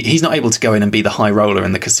know, he's not able to go in and be the high roller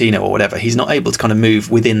in the casino or whatever. He's not able to kind of move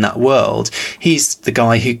within that world. He's the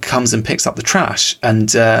guy who comes and picks up the trash,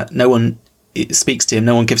 and no one speaks to him,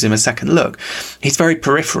 no one gives him a second look. He's very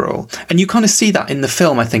peripheral, and you kind of see that in the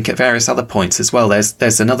film, I think, at various other points as well.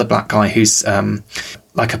 There's another black guy who's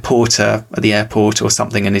like a porter at the airport or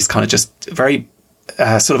something, and is kind of just very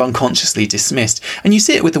sort of unconsciously dismissed. And you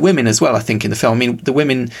see it with the women as well, I think, in the film. I mean, the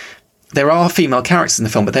women, there are female characters in the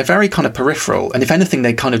film, but they're very kind of peripheral, and if anything,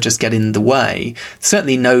 they kind of just get in the way.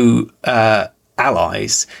 Certainly no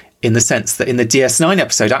allies, in the sense that in the DS9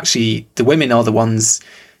 episode, actually, the women are the ones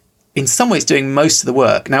in some ways doing most of the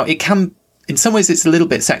work. Now, it can, in some ways, it's a little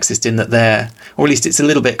bit sexist in that or at least it's a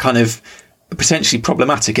little bit kind of potentially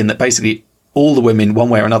problematic in that basically all the women, one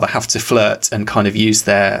way or another, have to flirt and kind of use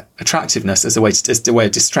their attractiveness as a way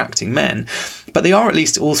of distracting men. But they are, at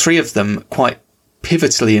least all three of them, quite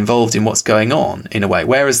pivotally involved in what's going on in a way.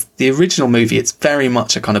 Whereas the original movie, it's very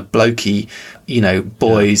much a kind of blokey, you know,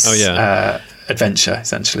 boys adventure,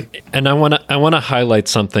 essentially. And I want to highlight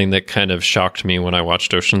something that kind of shocked me when I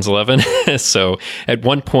watched Ocean's 11. So at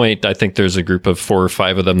one point, I think there's a group of 4 or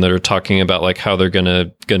 5 of them that are talking about like how they're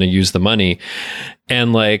gonna use the money,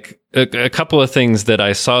 and like a couple of things that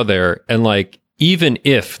I saw there, and like, even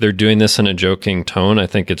if they're doing this in a joking tone, I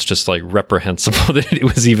think it's just like reprehensible that it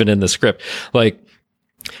was even in the script. Like,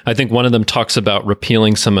 I think one of them talks about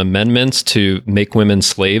repealing some amendments to make women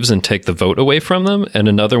slaves and take the vote away from them. And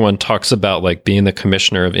another one talks about like being the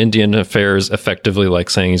commissioner of Indian affairs, effectively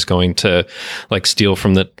like saying he's going to like steal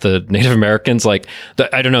from the Native Americans. Like,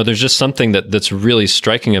 I don't know. There's just something that's really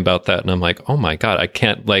striking about that. And I'm like, oh my God, I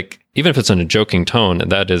can't, like, even if it's in a joking tone,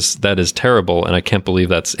 that is terrible. And I can't believe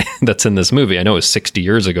that's in this movie. I know it was 60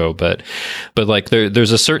 years ago, but like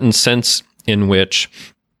there's a certain sense in which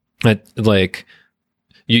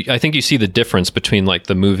I think you see the difference between like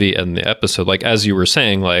the movie and the episode. Like, as you were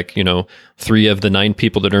saying, like, you know, 3 of the 9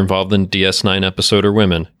 people that are involved in DS9 episode are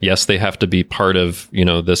women. Yes, they have to be part of, you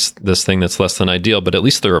know, this thing that's less than ideal, but at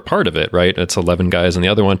least they're a part of it, right? It's 11 guys in the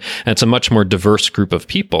other one. And it's a much more diverse group of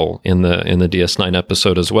people in the DS9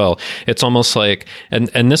 episode as well. It's almost like,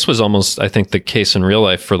 and this was almost, I think, the case in real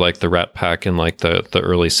life for like the Rat Pack in like the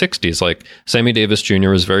early 60s. Like, Sammy Davis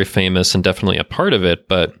Jr. was very famous and definitely a part of it,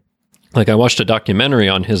 but like, I watched a documentary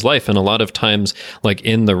on his life, and a lot of times, like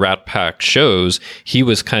in the Rat Pack shows, he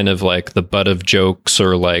was kind of like the butt of jokes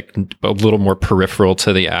or like a little more peripheral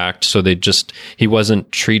to the act. So he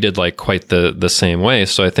wasn't treated like quite the same way.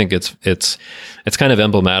 So I think it's kind of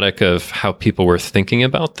emblematic of how people were thinking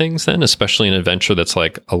about things then, especially an adventure that's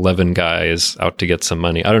like 11 guys out to get some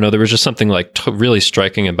money. I don't know. There was just something like really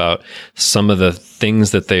striking about some of the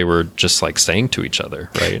things that they were just like saying to each other,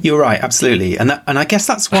 right? You're right. Absolutely. And I guess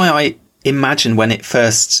that's why I imagine when it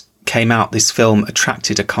first came out, this film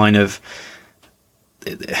attracted a kind of,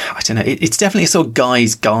 I don't know, it's definitely a sort of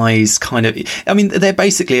guys kind of, I mean, they're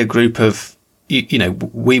basically a group of, you know,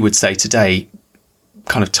 we would say today,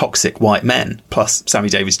 kind of toxic white men plus Sammy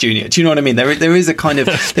Davis Jr. Do you know what I mean? There is a kind of,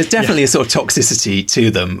 there's definitely a sort of toxicity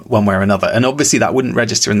to them one way or another. And obviously that wouldn't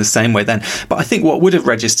register in the same way then. But I think what would have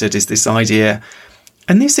registered is this idea,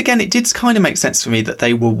 and this again, it did kind of make sense for me that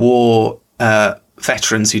they were war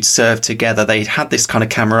veterans who'd served together. They'd had this kind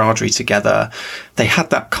of camaraderie together. They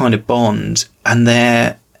had that kind of bond, and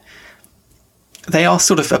they are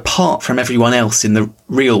sort of apart from everyone else in the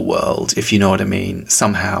real world, if you know what I mean,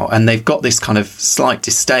 somehow. And they've got this kind of slight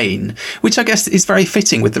disdain, which I guess is very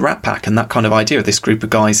fitting with the Rat Pack and that kind of idea of this group of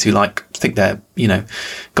guys who think they're,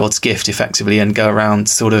 God's gift effectively, and go around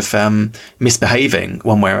sort of misbehaving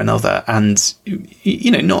one way or another. And,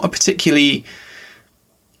 not a particularly...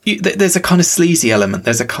 there's a kind of sleazy element.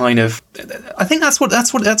 There's a kind of, I think that's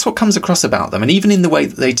what comes across about them. And even in the way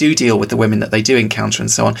that they do deal with the women that they do encounter and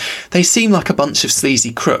so on, they seem like a bunch of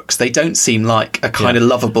sleazy crooks. They don't seem like a kind of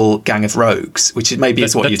lovable gang of rogues, which is maybe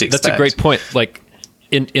what you'd expect. That's a great point. Like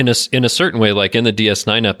in a certain way, like in the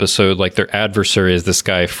DS9 episode, like their adversary is this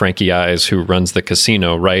guy Frankie Eyes who runs the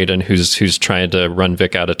casino, right, and who's trying to run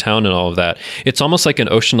Vic out of town and all of that. It's almost like in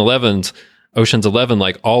Ocean's 11,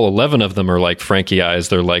 like all 11 of them are like Frankie Eyes.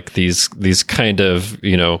 They're like these kind of,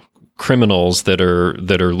 criminals that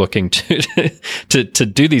are looking to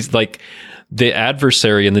do these, like the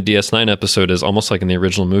adversary in the DS9 episode is almost like in the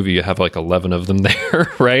original movie, you have like 11 of them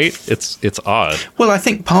there, right? It's odd. Well, I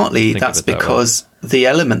think partly that's because the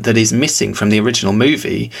element that is missing from the original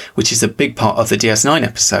movie, which is a big part of the DS9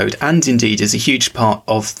 episode, and indeed is a huge part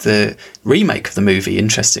of the remake of the movie,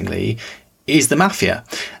 interestingly, is the mafia.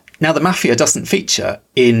 Now, the mafia doesn't feature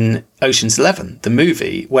in Ocean's 11, the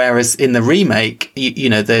movie, whereas in the remake,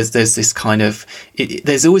 there's this kind of,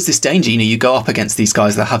 there's always this danger, you go up against these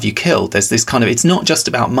guys that have you killed. There's this kind of, it's not just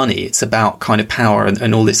about money, it's about kind of power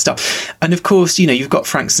and all this stuff. And of course, you've got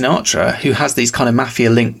Frank Sinatra, who has these kind of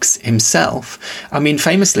mafia links himself. I mean,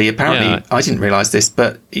 famously, apparently, I didn't realise this,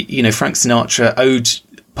 but, Frank Sinatra owed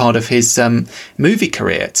part of his movie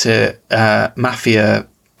career to mafia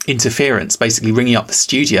interference, basically ringing up the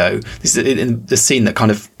studio. This is in the scene that kind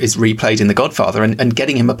of is replayed in The Godfather, and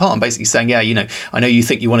getting him apart and basically saying, I know you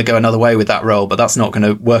think you want to go another way with that role, but that's not going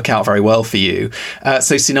to work out very well for you.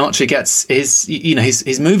 So Sinatra gets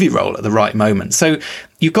his movie role at the right moment. So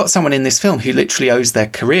you've got someone in this film who literally owes their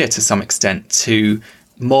career to some extent to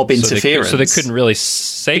mob interference. So they couldn't really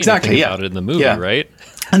say anything about it in the movie, right?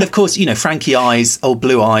 And of course, Frankie Eyes, Old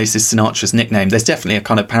Blue Eyes is Sinatra's nickname. There's definitely a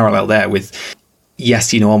kind of parallel there with,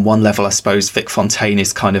 yes, on one level, I suppose Vic Fontaine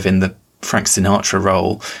is kind of in the Frank Sinatra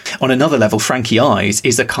role. On another level, Frankie Eyes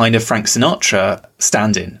is a kind of Frank Sinatra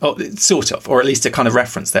stand-in, or sort of, or at least a kind of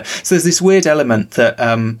reference there. So there's this weird element that,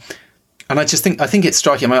 and I think it's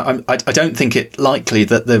striking. I don't think it likely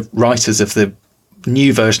that the writers of the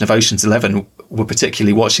new version of Ocean's 11 were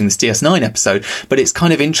particularly watching this DS9 episode, but it's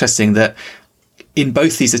kind of interesting that in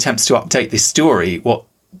both these attempts to update this story, what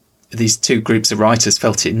these two groups of writers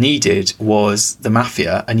felt it needed was the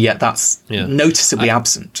mafia, and yet that's noticeably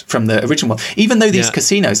absent from the original one. Even though these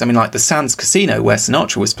casinos, I mean, like the Sands Casino where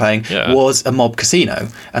Sinatra was playing was a mob casino,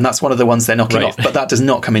 and that's one of the ones they're knocking off, but that does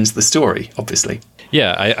not come into the story, obviously.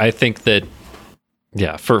 Yeah, I think that,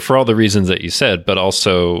 for all the reasons that you said, but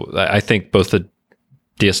also I think both the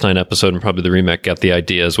DS9 episode and probably the remake got the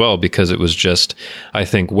idea as well, because it was just, I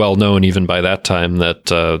think, well known even by that time that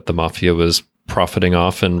the mafia was profiting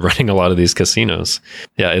off and running a lot of these casinos.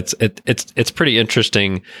 Yeah, it's pretty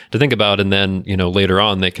interesting to think about. And then, later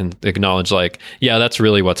on they can acknowledge like, yeah, that's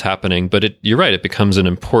really what's happening. But you're right, it becomes an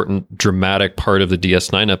important dramatic part of the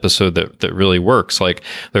DS9 episode that really works. Like,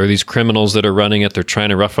 there are these criminals that are running it. They're trying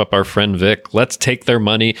to rough up our friend Vic. Let's take their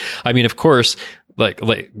money. I mean, of course, like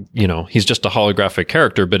he's just a holographic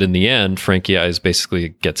character, but in the end, Frankie Eyes basically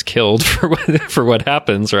gets killed for what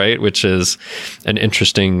happens, right? Which is an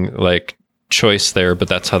interesting choice there, but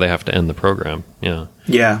that's how they have to end the program. Yeah.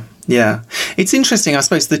 It's interesting, I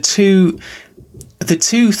suppose. The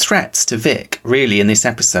two threats to Vic really in this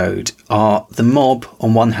episode are the mob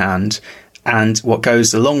on one hand, and what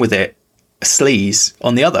goes along with it, sleaze,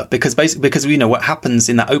 on the other, because what happens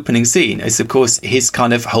in that opening scene is, of course, his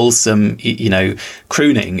kind of wholesome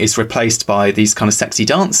crooning is replaced by these kind of sexy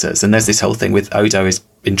dancers, and there's this whole thing with Odo is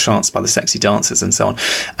entranced by the sexy dancers and so on,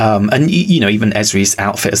 and even Esri's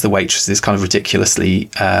outfit as the waitress is kind of ridiculously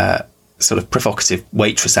sort of provocative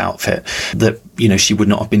waitress outfit that she would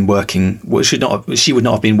not have been she would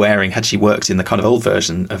not have been wearing had she worked in the kind of old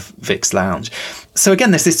version of Vic's Lounge. So again,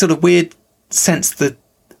 there's this sort of weird sense that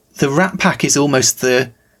the Rat Pack is almost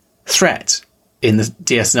the threat in the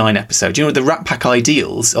DS9 episode. The Rat Pack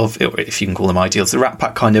ideals of, if you can call them ideals, the Rat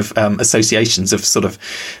Pack kind of associations of sort of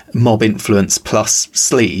mob influence plus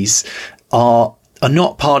sleaze are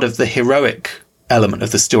not part of the heroic element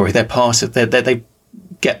of the story. They're part of they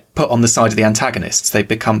get put on the side of the antagonists. They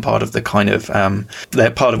become part of the kind of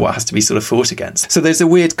they're part of what has to be sort of fought against. So there's a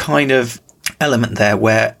weird kind of element there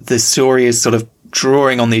where the story is sort of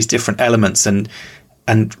drawing on these different elements and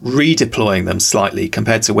and redeploying them slightly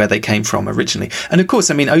compared to where they came from originally. And of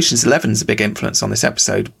course, I mean, Ocean's 11 is a big influence on this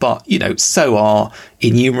episode, but, you know, so are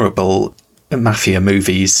innumerable mafia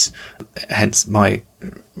movies, hence my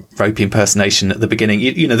ropey impersonation at the beginning.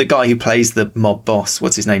 You know, the guy who plays the mob boss,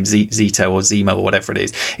 what's his name, Zito or Zemo or whatever it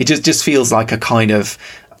is, it just feels like a kind of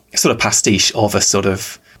sort of pastiche of a sort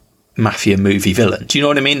of mafia movie villain. Do you know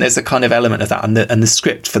what I mean? There's a kind of element of that, and the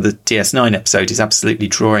script for the DS9 episode is absolutely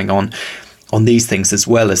drawing on these things as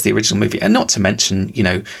well as the original movie. And not to mention, you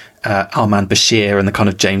know, our man Bashir and the kind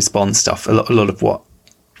of James Bond stuff. A lot of what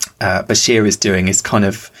Bashir is doing is kind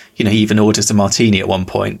of, you know, he even orders a martini at one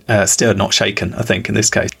point, stirred not shaken, I think, in this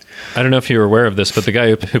case. I don't know if you're aware of this, but the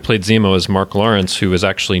guy who played Zemo is Mark Lawrence, who is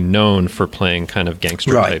actually known for playing kind of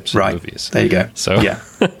gangster types in movies. There you go. So yeah.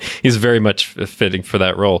 He's very much fitting for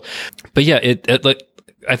that role. But yeah,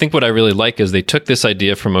 I think what I really like is they took this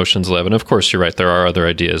idea from Ocean's 11. Of course, you're right, there are other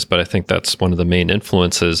ideas, but I think that's one of the main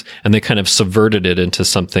influences. And they kind of subverted it into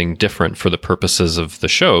something different for the purposes of the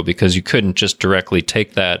show, because you couldn't just directly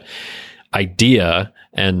take that idea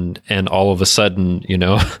and all of a sudden, you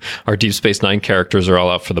know, our Deep Space Nine characters are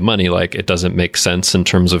all out for the money. Like, it doesn't make sense in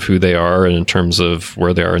terms of who they are and in terms of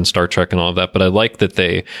where they are in Star Trek and all of that. But I like that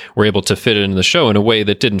they were able to fit it into the show in a way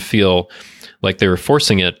that didn't feel like they were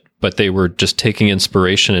forcing it, but they were just taking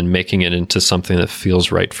inspiration and making it into something that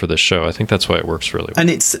feels right for the show. I think that's why it works really well. And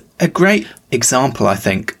it's a great example, I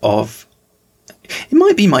think, of, it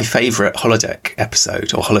might be my favourite holodeck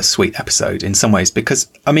episode or holosuite episode in some ways,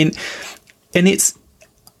 because, I mean, and it's,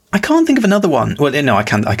 I can't think of another one. Well, no, I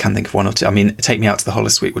can think of one or two. I mean, Take Me Out to the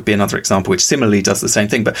Holosuite would be another example, which similarly does the same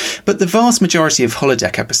thing. But the vast majority of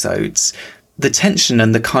holodeck episodes, the tension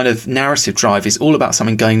and the kind of narrative drive is all about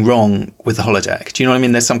something going wrong with the holodeck. Do you know what I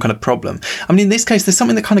mean? There's some kind of problem. I mean, in this case, there's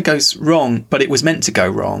something that kind of goes wrong, but it was meant to go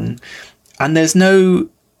wrong. And there's no,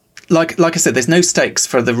 like I said, there's no stakes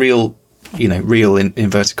for the real, you know, real in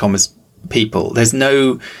inverted commas people. There's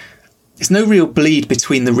no real bleed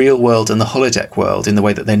between the real world and the holodeck world in the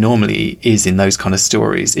way that there normally is in those kind of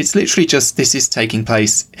stories. It's literally just, this is taking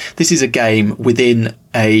place, this is a game within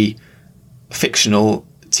a fictional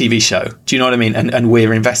TV show. Do you know what I mean? And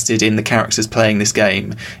we're invested in the characters playing this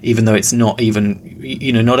game, even though it's not even,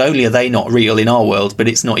 you know, not only are they not real in our world, but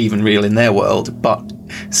it's not even real in their world, but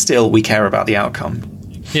still we care about the outcome.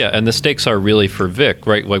 Yeah, and the stakes are really for Vic,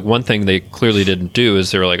 right? Like, one thing they clearly didn't do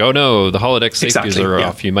is they were like, oh no, the holodeck safeties are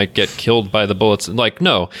off, you might get killed by the bullets. Like,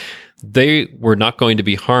 no, they were not going to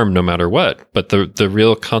be harmed no matter what, but the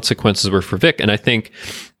real consequences were for Vic. And I think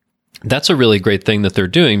that's a really great thing that they're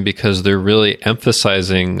doing, because they're really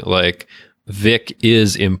emphasizing, like, Vic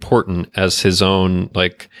is important as his own,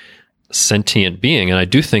 like, sentient being. And I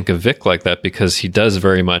do think of Vic like that, because he does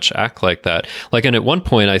very much act like that. Like, and at one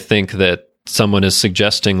point, I think that someone is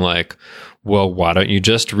suggesting, like, well, why don't you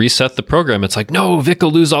just reset the program? It's like, no, Vic will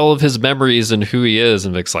lose all of his memories and who he is.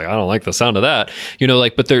 And Vic's like, I don't like the sound of that. You know,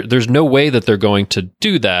 like, but there's no way that they're going to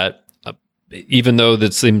do that, even though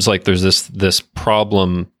that seems like there's this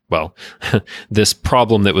problem. Well, this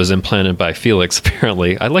problem that was implanted by Felix,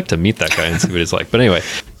 apparently. I'd like to meet that guy and see what he's like. But anyway.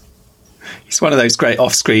 He's one of those great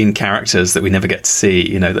off-screen characters that we never get to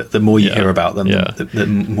see. You know, the more you hear about them, the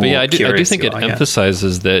more I do think it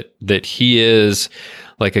emphasizes that he is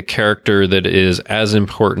like a character that is as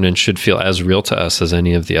important and should feel as real to us as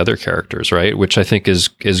any of the other characters, right? Which I think is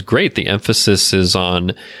great. The emphasis is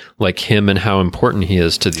on, like, him and how important he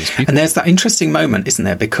is to these people. And there's that interesting moment, isn't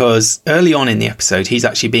there? Because early on in the episode, he's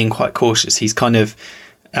actually being quite cautious. He's kind of,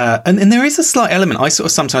 and there is a slight element. I sort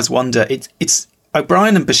of sometimes wonder, it's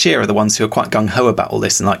O'Brien and Bashir are the ones who are quite gung-ho about all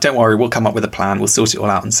this and like, don't worry, we'll come up with a plan, we'll sort it all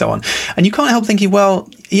out and so on. And you can't help thinking, well,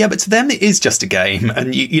 yeah, but to them it is just a game,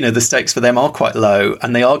 and you know, the stakes for them are quite low,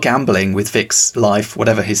 and they are gambling with Vic's life,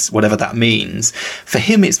 whatever that means. For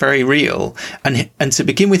him, it's very real. And to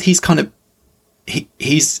begin with, he's kind of,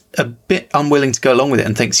 he's a bit unwilling to go along with it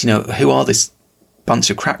and thinks, you know, who are this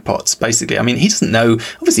bunch of crackpots, basically? I mean, he doesn't know,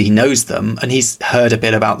 obviously he knows them, and he's heard a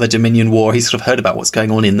bit about the Dominion War, he's sort of heard about what's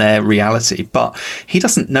going on in their reality, but he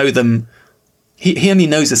doesn't know them. He only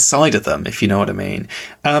knows a side of them, if you know what I mean.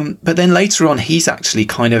 But then later on, he's actually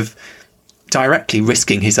kind of directly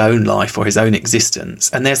risking his own life or his own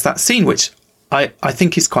existence. And there's that scene, which I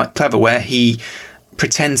think is quite clever, where he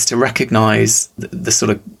pretends to recognise the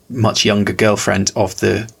sort of much younger girlfriend of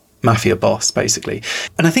the mafia boss, basically.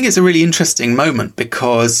 And I think it's a really interesting moment,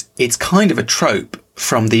 because it's kind of a trope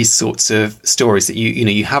from these sorts of stories that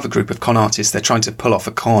you have a group of con artists, they're trying to pull off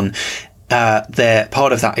a con. Their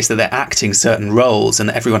part of that is that they're acting certain roles,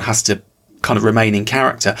 and everyone has to kind of remain in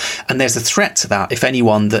character. And there's a threat to that if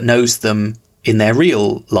anyone that knows them in their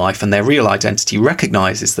real life and their real identity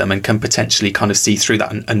recognises them and can potentially kind of see through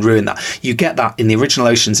that and ruin that. You get that in the original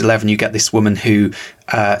Ocean's 11. You get this woman who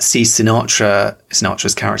sees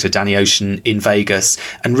Sinatra's character, Danny Ocean, in Vegas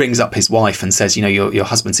and rings up his wife and says, your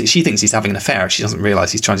husband, she thinks he's having an affair. She doesn't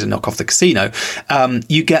realise he's trying to knock off the casino.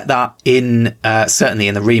 You get that in certainly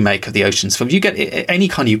in the remake of the Ocean's film. You get any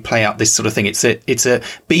kind you play out this sort of thing. It's a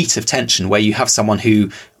beat of tension where you have someone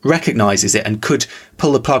who recognises it and could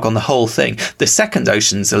pull the plug on the whole thing. The second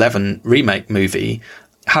Ocean's 11 remake movie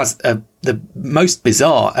has the most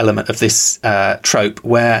bizarre element of this trope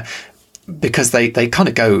where, because they kind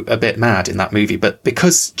of go a bit mad in that movie, but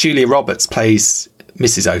because Julia Roberts plays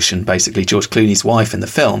Mrs. Ocean, basically George Clooney's wife in the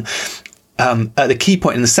film, at the key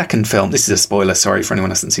point in the second film, this is a spoiler, sorry for anyone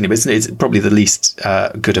who hasn't seen it, but it's probably the least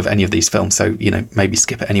good of any of these films, so maybe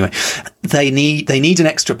skip it anyway. They need an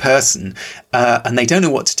extra person, and they don't know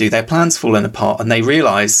what to do. Their plan's fallen apart, and they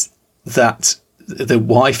realise that the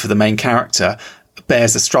wife of the main character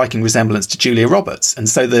bears a striking resemblance to Julia Roberts. And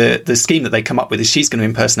so the scheme that they come up with is she's going to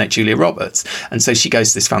impersonate Julia Roberts. And so she goes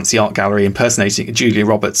to this fancy art gallery impersonating Julia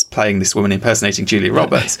Roberts, playing this woman impersonating Julia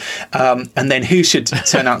Roberts. And then who should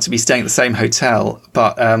turn out to be staying at the same hotel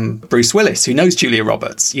but Bruce Willis, who knows Julia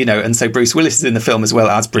Roberts, and so Bruce Willis is in the film as well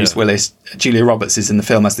as Bruce Willis. Julia Roberts is in the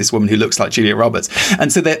film as this woman who looks like Julia Roberts.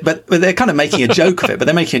 And so they're kind of making a joke of it, but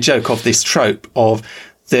they're making a joke of this trope of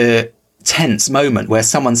the tense moment where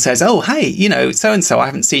someone says, oh, hey, so-and-so, I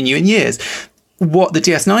haven't seen you in years. What the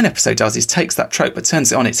DS9 episode does is takes that trope but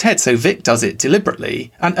turns it on its head. So Vic does it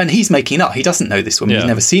deliberately. And he's making it up. He doesn't know this woman. He's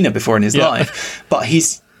never seen her before in his life. But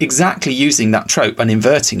he's exactly using that trope and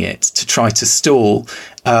inverting it to try to stall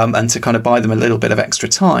and to kind of buy them a little bit of extra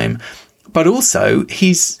time. But also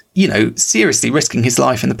he's, seriously risking his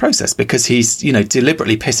life in the process because he's,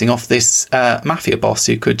 deliberately pissing off this mafia boss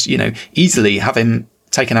who could, easily have him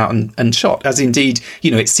taken out and shot, as indeed,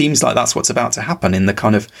 it seems like that's what's about to happen in the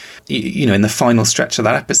kind of, in the final stretch of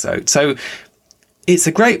that episode. So it's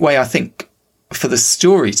a great way, I think, for the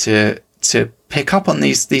story to pick up on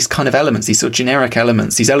these kind of elements, these sort of generic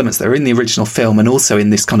elements, these elements that are in the original film and also in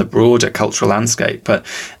this kind of broader cultural landscape, but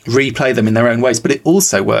replay them in their own ways. But it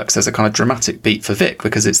also works as a kind of dramatic beat for Vic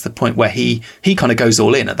because it's the point where he kind of goes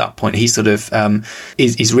all in at that point. He sort of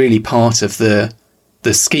is really part of the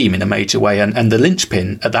scheme in a major way and the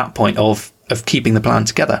linchpin at that point of keeping the plan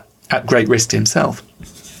together at great risk to himself.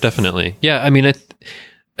 Definitely. Yeah. I mean,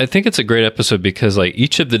 I think it's a great episode because like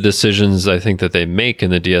each of the decisions I think that they make in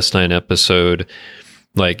the DS9 episode,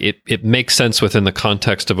 like it makes sense within the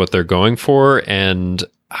context of what they're going for. And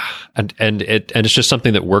it's just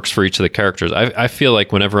something that works for each of the characters. I feel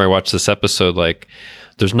like whenever I watch this episode, like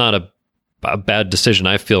there's not a bad decision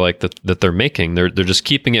I feel like that they're making. They're just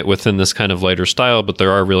keeping it within this kind of lighter style, but there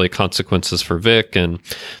are really consequences for Vic, and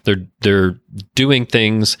they're doing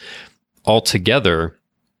things all together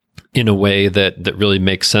in a way that really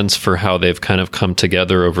makes sense for how they've kind of come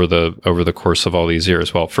together over the course of all these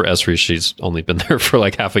years. Well, for Esri, she's only been there for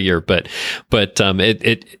like half a year, but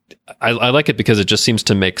I like it because it just seems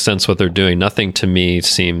to make sense what they're doing. Nothing to me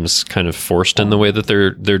seems kind of forced in the way that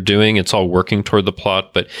they're doing. It's all working toward the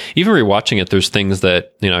plot, but even rewatching it, there's things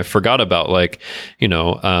that, I forgot about, like,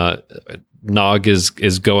 Nog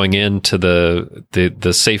is going into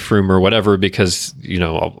the safe room or whatever because,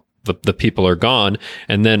 the people are gone,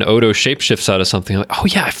 and then Odo shapeshifts out of something like, oh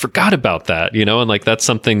yeah, I forgot about that, and like that's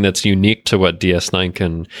something that's unique to what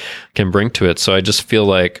DS9 can bring to it. So I just feel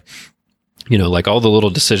like, like all the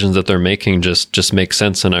little decisions that they're making just make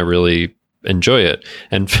sense, and I really enjoy it.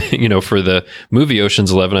 And for the movie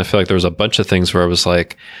Ocean's 11, I feel like there was a bunch of things where I was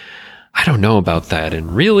like, I don't know about that,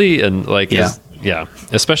 and really, and like yeah,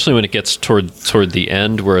 especially when it gets toward the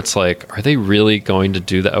end where it's like, are they really going to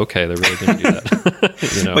do that? Okay, they're really going to do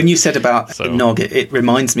that. When you said about Nog, it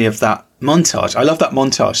reminds me of that montage. I love that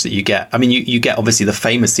montage that you get. I mean, you get obviously the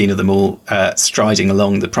famous scene of them all striding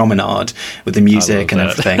along the promenade with the music and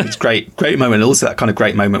everything. It's great moment. Also that kind of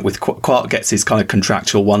great moment with Quark gets his kind of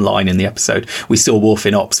contractual one line in the episode. We saw Worf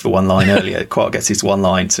in Ops for one line earlier. Quark gets his one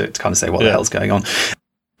line to kind of say what the hell's going on.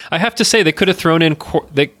 I have to say they could have thrown in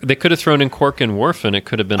they could have thrown in Quark and Worf, and it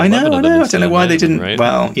could have been. I know. I don't know why they didn't. Right?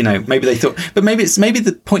 Well, maybe they thought, but maybe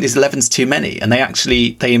the point is 11's too many, and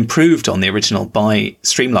they improved on the original by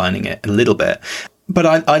streamlining it a little bit. But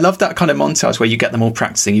I love that kind of montage where you get them all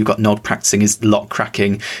practicing. You've got Nod practicing his lock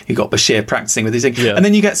cracking. You've got Bashir practicing with his thing. Yeah. And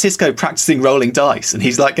then you get Cisco practicing rolling dice. And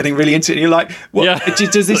he's like getting really into it. And you're like, what? Yeah.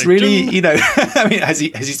 Does this really, you know, I mean, has he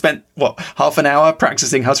spent, half an hour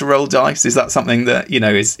practicing how to roll dice? Is that something that, you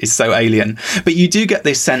know, is so alien? But you do get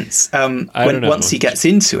this sense once he gets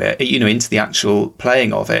into it, you know, into the actual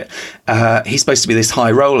playing of it, he's supposed to be this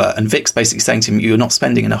high roller. And Vic's basically saying to him, you're not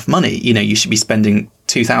spending enough money. You know, you should be spending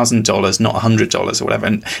 $2,000, not $100 or whatever.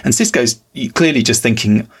 And Cisco's clearly just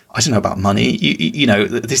thinking, I don't know about money. You know,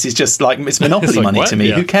 this is just like, it's Monopoly it's like, money what? To me.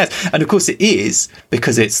 Yeah. Who cares? And of course it is,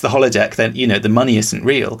 because it's the holodeck, then, you know, the money isn't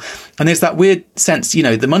real. And there's that weird sense, you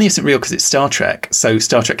know, the money isn't real because it's Star Trek. So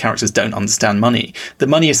Star Trek characters don't understand money. The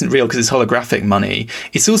money isn't real because it's holographic money.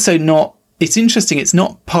 It's also not, it's interesting. It's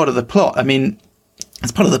not part of the plot. I mean,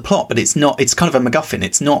 it's part of the plot, but it's not, it's kind of a MacGuffin.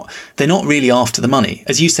 It's not, they're not really after the money.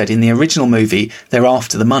 As you said, in the original movie, they're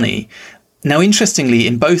after the money. Now, interestingly,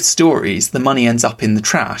 in both stories, the money ends up in the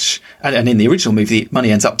trash. And in the original movie, the money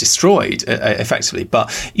ends up destroyed, effectively.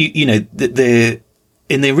 But, you know,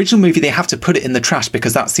 in the original movie, they have to put it in the trash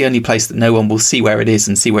because that's the only place that no one will see where it is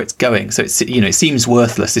and see where it's going. So it's, you know, it seems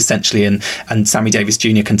worthless, essentially. And Sammy Davis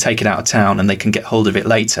Jr. can take it out of town and they can get hold of it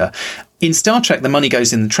later. In Star Trek, the money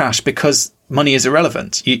goes in the trash because money is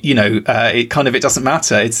irrelevant. You know, it doesn't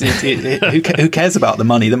matter. Who cares about the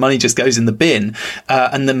money? The money just goes in the bin.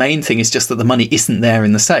 And the main thing is just that the money isn't there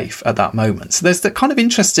in the safe at that moment. So there's that kind of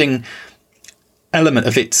interesting element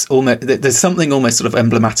of it. There's something almost sort of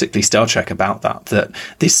emblematically Star Trek about that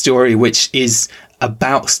this story, which is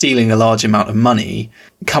about stealing a large amount of money,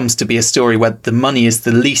 comes to be a story where the money is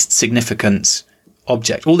the least significant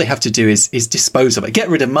object. All they have to do is dispose of it, get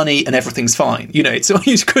rid of money, and everything's fine. You know,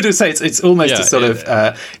 you could have said it's almost a sort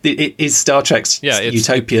of it is Star Trek's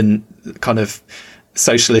utopian kind of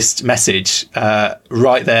socialist message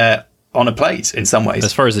right there on a plate in some ways.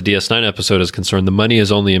 As far as the DS9 episode is concerned, the money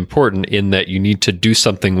is only important in that you need to do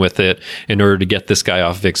something with it in order to get this guy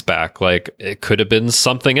off Vic's back. Like, it could have been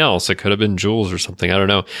something else. It could have been jewels or something. I don't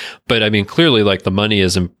know. But I mean, clearly, like, the money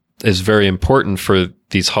is very important for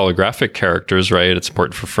these holographic characters, right? It's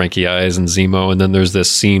important for Frankie Eyes and Zemo. And then there's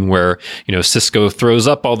this scene where, you know, Cisco throws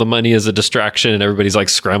up all the money as a distraction and everybody's like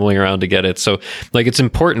scrambling around to get it. So like, it's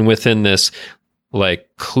important within this, like,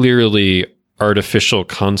 clearly artificial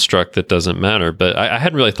construct that doesn't matter. But I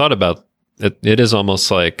hadn't really thought about it. It is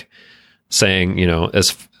almost like saying, you know,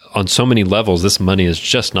 on so many levels, this money is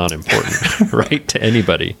just not important, right? To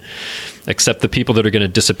anybody, except the people that are going to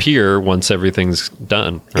disappear once everything's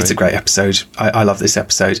done. Right? It's a great episode. I love this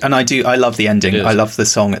episode. And I love the ending. I love the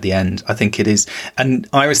song at the end. I think it is. And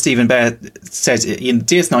Ira Steven Behr says,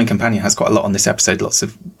 DS9 Companion has quite a lot on this episode, lots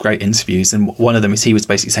of great interviews. And one of them is he was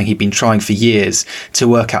basically saying he'd been trying for years to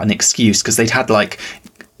work out an excuse because they'd had like,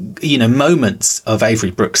 you know, moments of Avery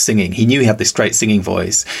Brooks singing. He knew he had this great singing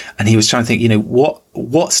voice, and he was trying to think, you know, what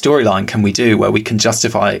storyline can we do where we can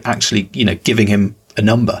justify actually, you know, giving him a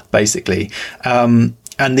number, basically. And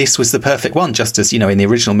this was the perfect one, just as, you know, in the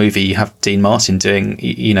original movie, you have Dean Martin doing,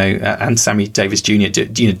 you know, and Sammy Davis Jr.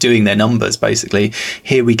 Doing their numbers, basically.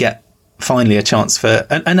 Here we get finally a chance for,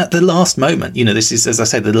 and at the last moment, you know, this is, as I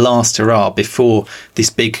say, the last hurrah before this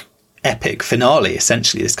big epic finale,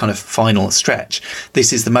 essentially, this kind of final stretch.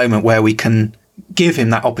 This is the moment where we can give him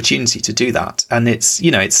that opportunity to do that. And it's, you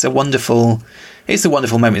know, it's a wonderful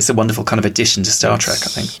moment. It's a wonderful kind of addition to Star Trek, I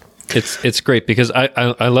think. It's great because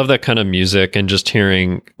I love that kind of music, and just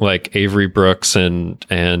hearing like Avery Brooks and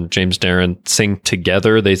James Darren sing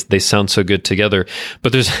together. They sound so good together.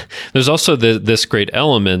 But there's also this great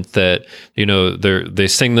element that, you know, they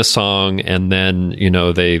sing the song, and then, you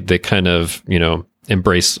know, they kind of, you know,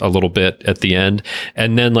 embrace a little bit at the end.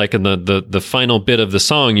 And then like in the final bit of the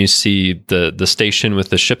song, you see the station with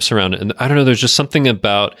the ships around it. And I don't know, there's just something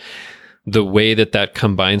about the way that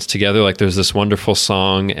combines together. Like, there's this wonderful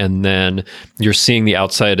song, and then you're seeing the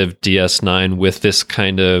outside of DS9 with this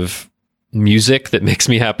kind of music that makes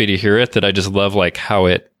me happy to hear it, that I just love, like how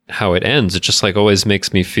it ends. It just like always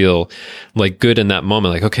makes me feel like good in that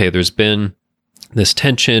moment. Like, okay, there's been this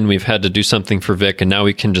tension, we've had to do something for Vic, and now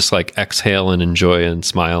we can just like exhale and enjoy and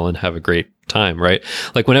smile and have a great time, right?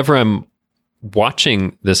 Like, whenever I'm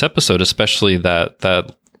watching this episode, especially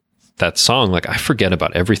that song, like, I forget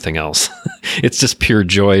about everything else. It's just pure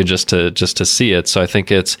joy just to see it. So I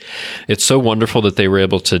think it's so wonderful that they were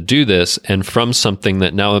able to do this, and from something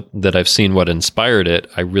that, now that I've seen what inspired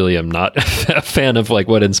it, I really am not a fan of like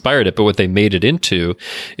what inspired it, but what they made it into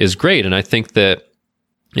is great. And I think that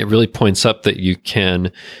it really points up that you can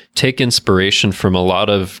take inspiration from a lot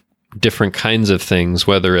of different kinds of things,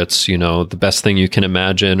 whether it's, you know, the best thing you can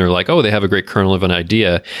imagine, or like, oh, they have a great kernel of an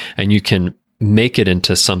idea, and you can make it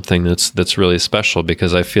into something that's really special,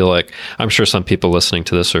 because I feel like, I'm sure some people listening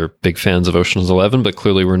to this are big fans of Ocean's 11, but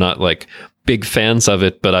clearly we're not like big fans of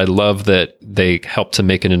it. But I love that they helped to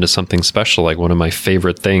make it into something special, like one of my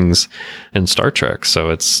favorite things in Star Trek.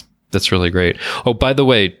 So that's really great. Oh, by the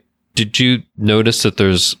way, did you notice that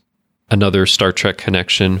there's another Star Trek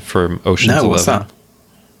connection from Ocean's 11? What's that?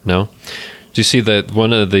 No? Do you see that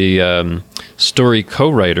one of the story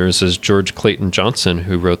co-writers is George Clayton Johnson,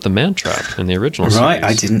 who wrote The Man Trap in the original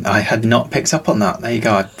series? I had not picked up on that. There you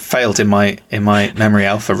go. I failed in my Memory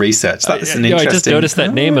Alpha research. That's an interesting... I just noticed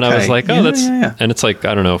that name, and I was like, that's... Yeah. And it's like,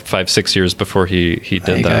 I don't know, 5-6 years before he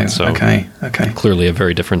did that. So okay. Clearly a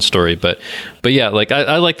very different story. But yeah, like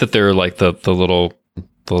I like that there are like the little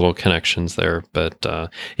connections there. But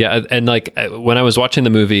and like when I was watching the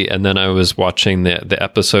movie and then I was watching the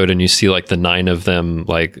episode, and you see like the 9 of them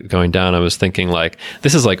like going down, I was thinking like,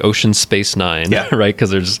 this is like Ocean Space 9, right?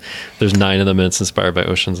 Because there's 9 of them, and it's inspired by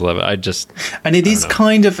Ocean's 11. It's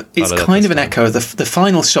kind of an echo of the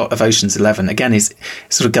final shot of Ocean's 11. Again, is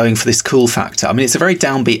sort of going for this cool factor. I mean, it's a very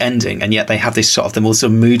downbeat ending, and yet they have this shot of them all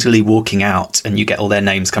sort of moodily walking out, and you get all their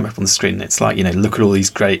names come up on the screen. And it's like, look at all these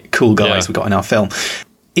great cool guys we've got in our film.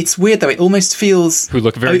 It's weird though. It almost feels who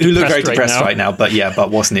look very depressed right now. But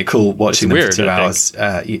wasn't it cool watching them for 2 hours?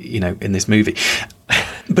 In this movie.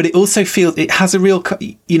 But it also feels it has a real,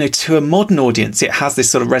 to a modern audience, it has this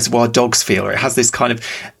sort of Reservoir Dogs feel, or it has this kind of.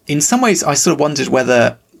 In some ways, I sort of wondered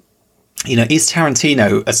whether, is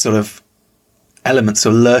Tarantino a sort of element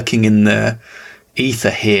sort of lurking in the ether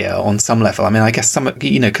here on some level. I mean, I guess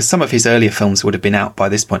because some of his earlier films would have been out by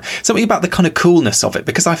this point. Something about the kind of coolness of it,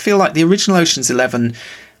 because I feel like the original Ocean's 11,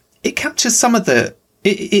 it captures some of the...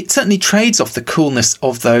 It certainly trades off the coolness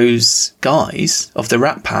of those guys, of the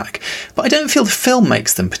Rat Pack, but I don't feel the film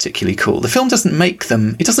makes them particularly cool. The film doesn't make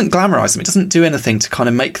them... It doesn't glamorize them. It doesn't do anything to kind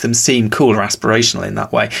of make them seem cool or aspirational in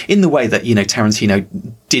that way, in the way that, Tarantino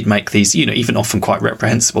did make these, even often quite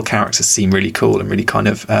reprehensible characters seem really cool and really kind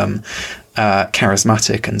of...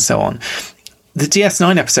 charismatic and so on. The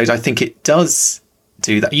DS9 episode, I think it does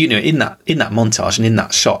do that. In that montage and in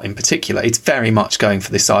that shot in particular, it's very much going for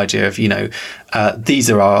this idea of these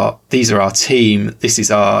are our team. This is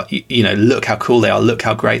our look how cool they are. Look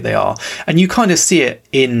how great they are. And you kind of see it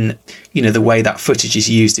in the way that footage is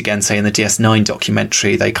used again. Say in the DS9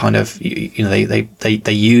 documentary, they kind of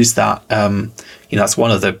they use that. That's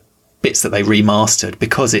one of the bits that they remastered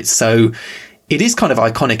because it's so. It is kind of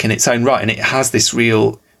iconic in its own right, and it has this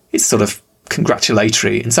real, it's sort of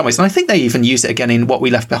congratulatory in some ways. And I think they even use it again in What We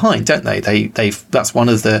Left Behind, don't they? That's one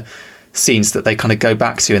of the scenes that they kind of go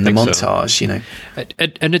back to in the montage,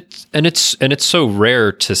 And it's so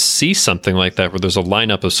rare to see something like that where there's a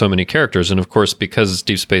lineup of so many characters. And of course, because it's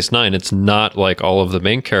Deep Space Nine, it's not like all of the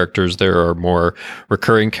main characters. There are more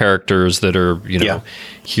recurring characters that are,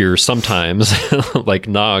 here sometimes, like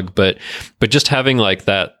Nog, but just having like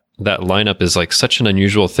that lineup is like such an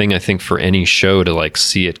unusual thing, I think, for any show to like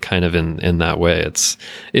see it kind of in that way.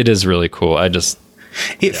 It is really cool.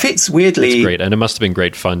 It fits weirdly. It's great, and it must have been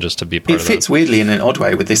great fun just to be part of it. It fits weirdly in an odd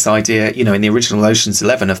way with this idea, in the original Ocean's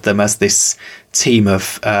 11 of them as this team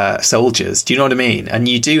of soldiers. Do you know what I mean? And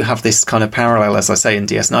you do have this kind of parallel, as I say, in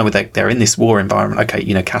DS9, where they're in this war environment. Okay,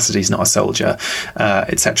 Cassidy's not a soldier,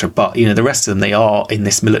 etc. But the rest of them, they are in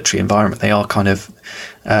this military environment. They are kind of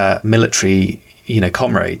military.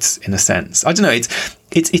 Comrades in a sense. I don't know.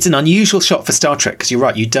 It's an unusual shot for Star Trek because you're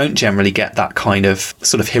right. You don't generally get that kind of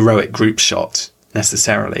sort of heroic group shot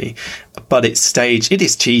necessarily, but it's staged. It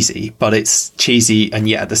is cheesy, but it's cheesy and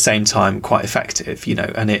yet at the same time quite effective.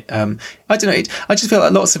 And it. I don't know. I just feel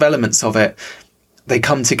like lots of elements of it they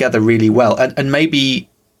come together really well. And maybe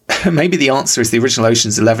the answer is the original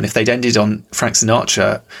Ocean's 11. If they'd ended on Frank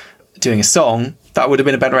Sinatra doing a song, that would have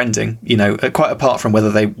been a better ending, quite apart from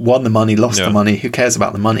whether they won the money, lost the money, who cares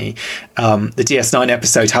about the money. The DS9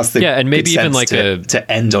 episode has the and maybe even like to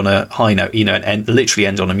end on a high note, and literally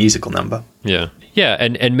end on a musical number.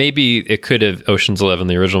 And maybe it could have, Ocean's 11,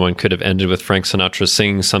 the original one, could have ended with Frank Sinatra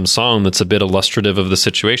singing some song that's a bit illustrative of the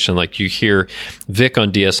situation. Like you hear Vic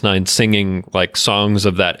on DS9 singing like songs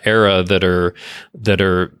of that era that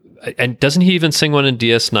are. And doesn't he even sing one in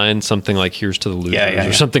DS9, something like "Here's to the Losers"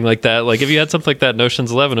 or something like that? Like if you had something like that in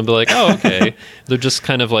Ocean's 11, I'd be like, oh, okay. They're just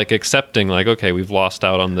kind of like accepting, like, okay, we've lost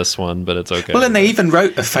out on this one, but it's okay. Well, and they even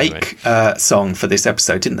wrote a fake song for this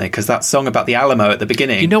episode, didn't they? Because that song about the Alamo at the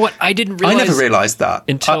beginning. You know what? I never realized that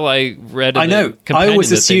until I read. I know. I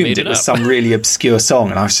always assumed it was some really obscure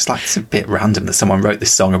song, and I was just like, it's a bit random that someone wrote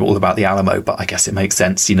this song all about the Alamo, but I guess it makes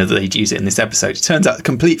sense, that they'd use it in this episode. It turns out a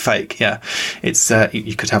complete fake. Yeah, it's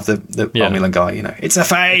you could have the Romulan guy, it's a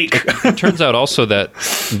fake. It turns out also that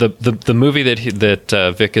the movie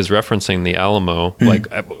that Vic is referencing, the Alamo, like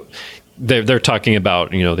they're talking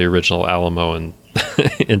about the original Alamo and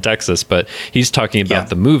in Texas, but he's talking about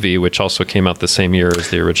the movie, which also came out the same year as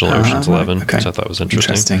the original Ocean's 11, which I thought was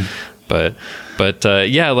interesting. But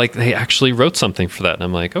like they actually wrote something for that, and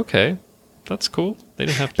I'm like, okay, that's cool. They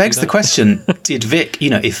didn't have to. Begs the question: did Vic,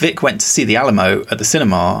 if Vic went to see the Alamo at the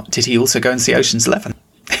cinema, did he also go and see Ocean's 11?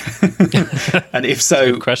 And if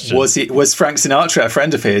so, was Frank Sinatra a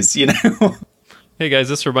friend of his? Hey guys,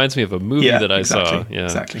 this reminds me of a movie that I saw. Yeah,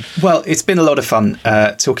 exactly. Well, it's been a lot of fun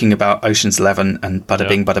talking about Ocean's 11 and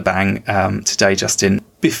Badda-Bing, Badda-Bang today, Justin.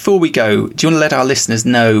 Before we go, do you want to let our listeners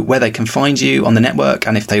know where they can find you on the network,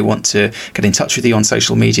 and if they want to get in touch with you on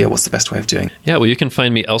social media, what's the best way of doing it? Yeah, well, you can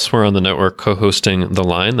find me elsewhere on the network co-hosting The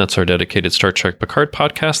Line. That's our dedicated Star Trek Picard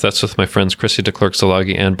podcast. That's with my friends Chrissy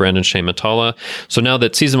DeClercq-Zalagi and Brandon Shea Matala. So now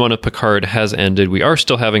that season 1 of Picard has ended, we are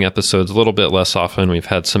still having episodes a little bit less often. We've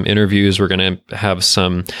had some interviews. We're going to have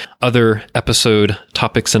some other episode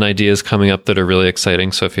topics and ideas coming up that are really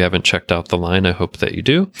exciting. So if you haven't checked out The Line, I hope that you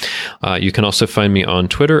do. You can also find me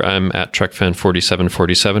on Twitter. I'm at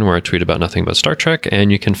TrekFan4747, where I tweet about nothing but Star Trek,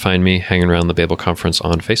 and you can find me hanging around the Babel Conference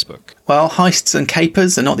on Facebook. Well, heists and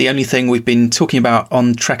capers are not the only thing we've been talking about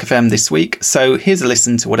on Trek FM this week, so here's a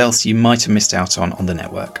listen to what else you might have missed out on the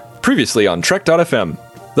network. Previously on Trek.fm,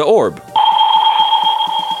 The Orb.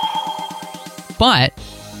 But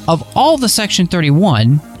of all the Section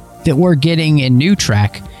 31 that we're getting in New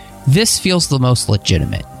Trek, this feels the most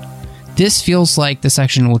legitimate. This feels like the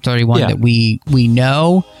Section 31 that we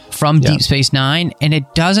know from Deep Space Nine, and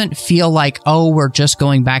it doesn't feel like, we're just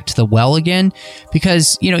going back to the well again,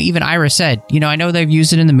 because, even Ira said, I know they've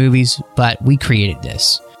used it in the movies, but we created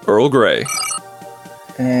this. Earl Grey.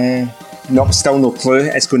 Still no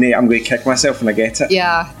clue. I'm going to kick myself when I get it.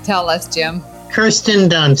 Yeah, tell us, Jim. Kirsten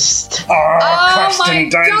Dunst. Kirsten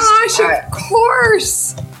Dunst. Gosh, of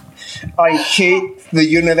course. I hate the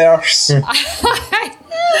universe.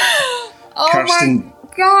 Kirsten. My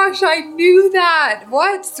gosh, I knew that.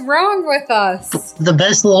 What's wrong with us? The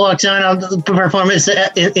best Loxana performance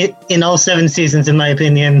in all 7 seasons, in my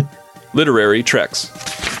opinion. Literary Treks.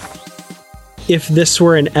 If this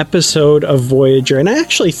were an episode of Voyager, and I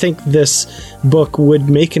actually think this book would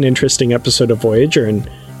make an interesting episode of Voyager, and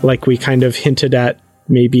like we kind of hinted at,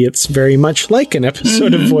 maybe it's very much like an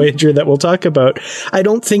episode of Voyager that we'll talk about. I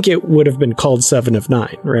don't think it would have been called 7 of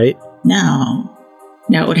 9, right? No,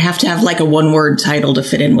 it would have to have like a one-word title to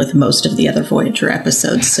fit in with most of the other Voyager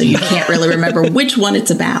episodes, so you can't really remember which one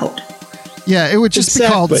it's about. Yeah, it would just be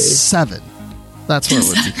called 7. That's what it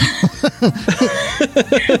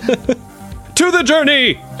would be. To the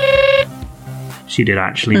journey! She did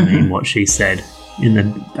actually mean what she said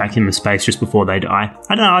back in the space just before they die.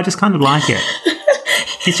 I don't know, I just kind of like it.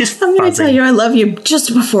 It's just I'm going to tell you I love you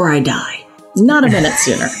just before I die. Not a minute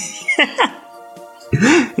sooner.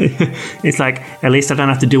 It's like, at least I don't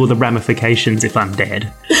have to deal with the ramifications if I'm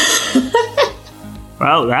dead.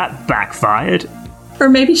 Well, that backfired. Or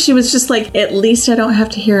maybe she was just like, at least I don't have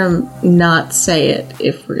to hear him not say it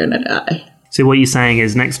if we're going to die. So what you're saying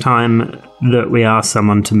is next time that we ask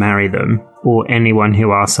someone to marry them, or anyone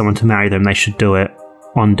who asks someone to marry them, they should do it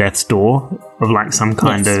on death's door of like some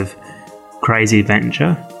kind of crazy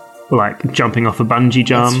adventure. Like jumping off a bungee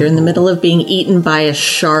jump. You're in the middle of being eaten by a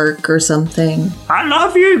shark or something. I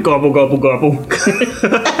love you! Gobble, gobble, gobble.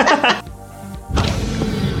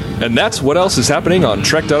 And that's what else is happening on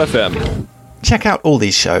Trek.fm. Check out all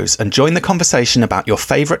these shows and join the conversation about your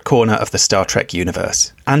favourite corner of the Star Trek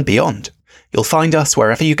universe and beyond. You'll find us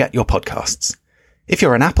wherever you get your podcasts. If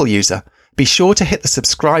you're an Apple user, be sure to hit the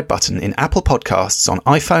subscribe button in Apple Podcasts on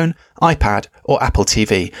iPhone, iPad, or Apple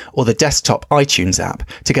TV, or the desktop iTunes app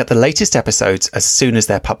to get the latest episodes as soon as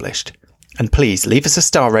they're published. And please leave us a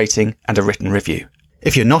star rating and a written review.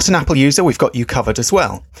 If you're not an Apple user, we've got you covered as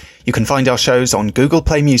well. You can find our shows on Google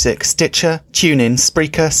Play Music, Stitcher, TuneIn,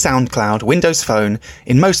 Spreaker, SoundCloud, Windows Phone,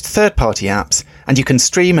 in most third-party apps, and you can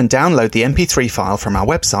stream and download the MP3 file from our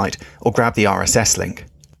website or grab the RSS link.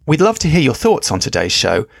 We'd love to hear your thoughts on today's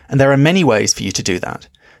show, and there are many ways for you to do that.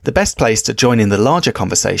 The best place to join in the larger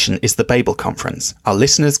conversation is the Babel Conference, our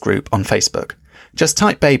listeners group on Facebook. Just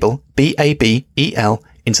type Babel, B-A-B-E-L,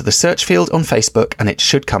 into the search field on Facebook and it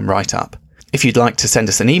should come right up. If you'd like to send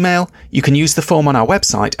us an email, you can use the form on our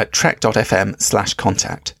website at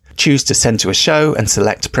trek.fm/contact. Choose to send to a show and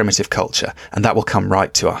select Primitive Culture, and that will come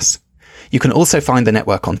right to us. You can also find the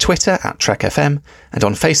network on Twitter at TrekFM and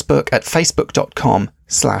on Facebook at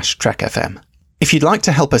facebook.com/TrekFM. If you'd like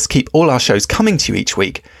to help us keep all our shows coming to you each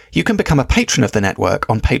week, you can become a patron of the network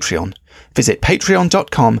on Patreon. visit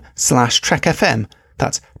patreon.com/trekfm.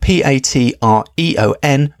 That's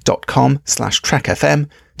patreon.com/trekfm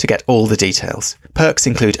to get all the details. Perks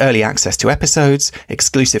include early access to episodes,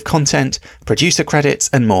 exclusive content, producer credits,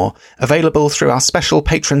 and more, available through our special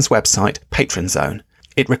patrons website, Patron Zone.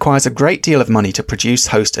 It requires a great deal of money to produce,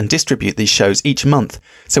 host, and distribute these shows each month,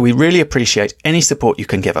 so we really appreciate any support you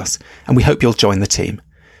can give us, and we hope you'll join the team.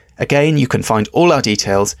 Again, you can find all our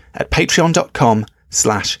details at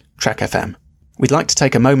patreon.com/trekfm. We'd like to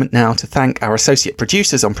take a moment now to thank our associate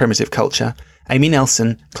producers on Primitive Culture, Amy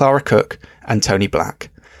Nelson, Clara Cook, and Tony Black.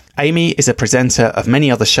 Amy is a presenter of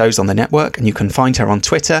many other shows on the network, and you can find her on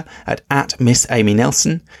Twitter at Miss Amy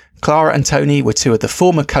Nelson. Clara and Tony were two of the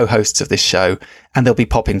former co-hosts of this show, and they'll be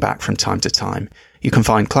popping back from time to time. You can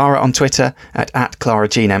find Clara on Twitter at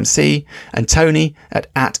ClaraJeanMC and Tony at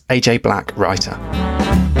AJ Black Writer.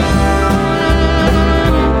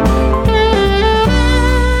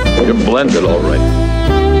 You're blended all right.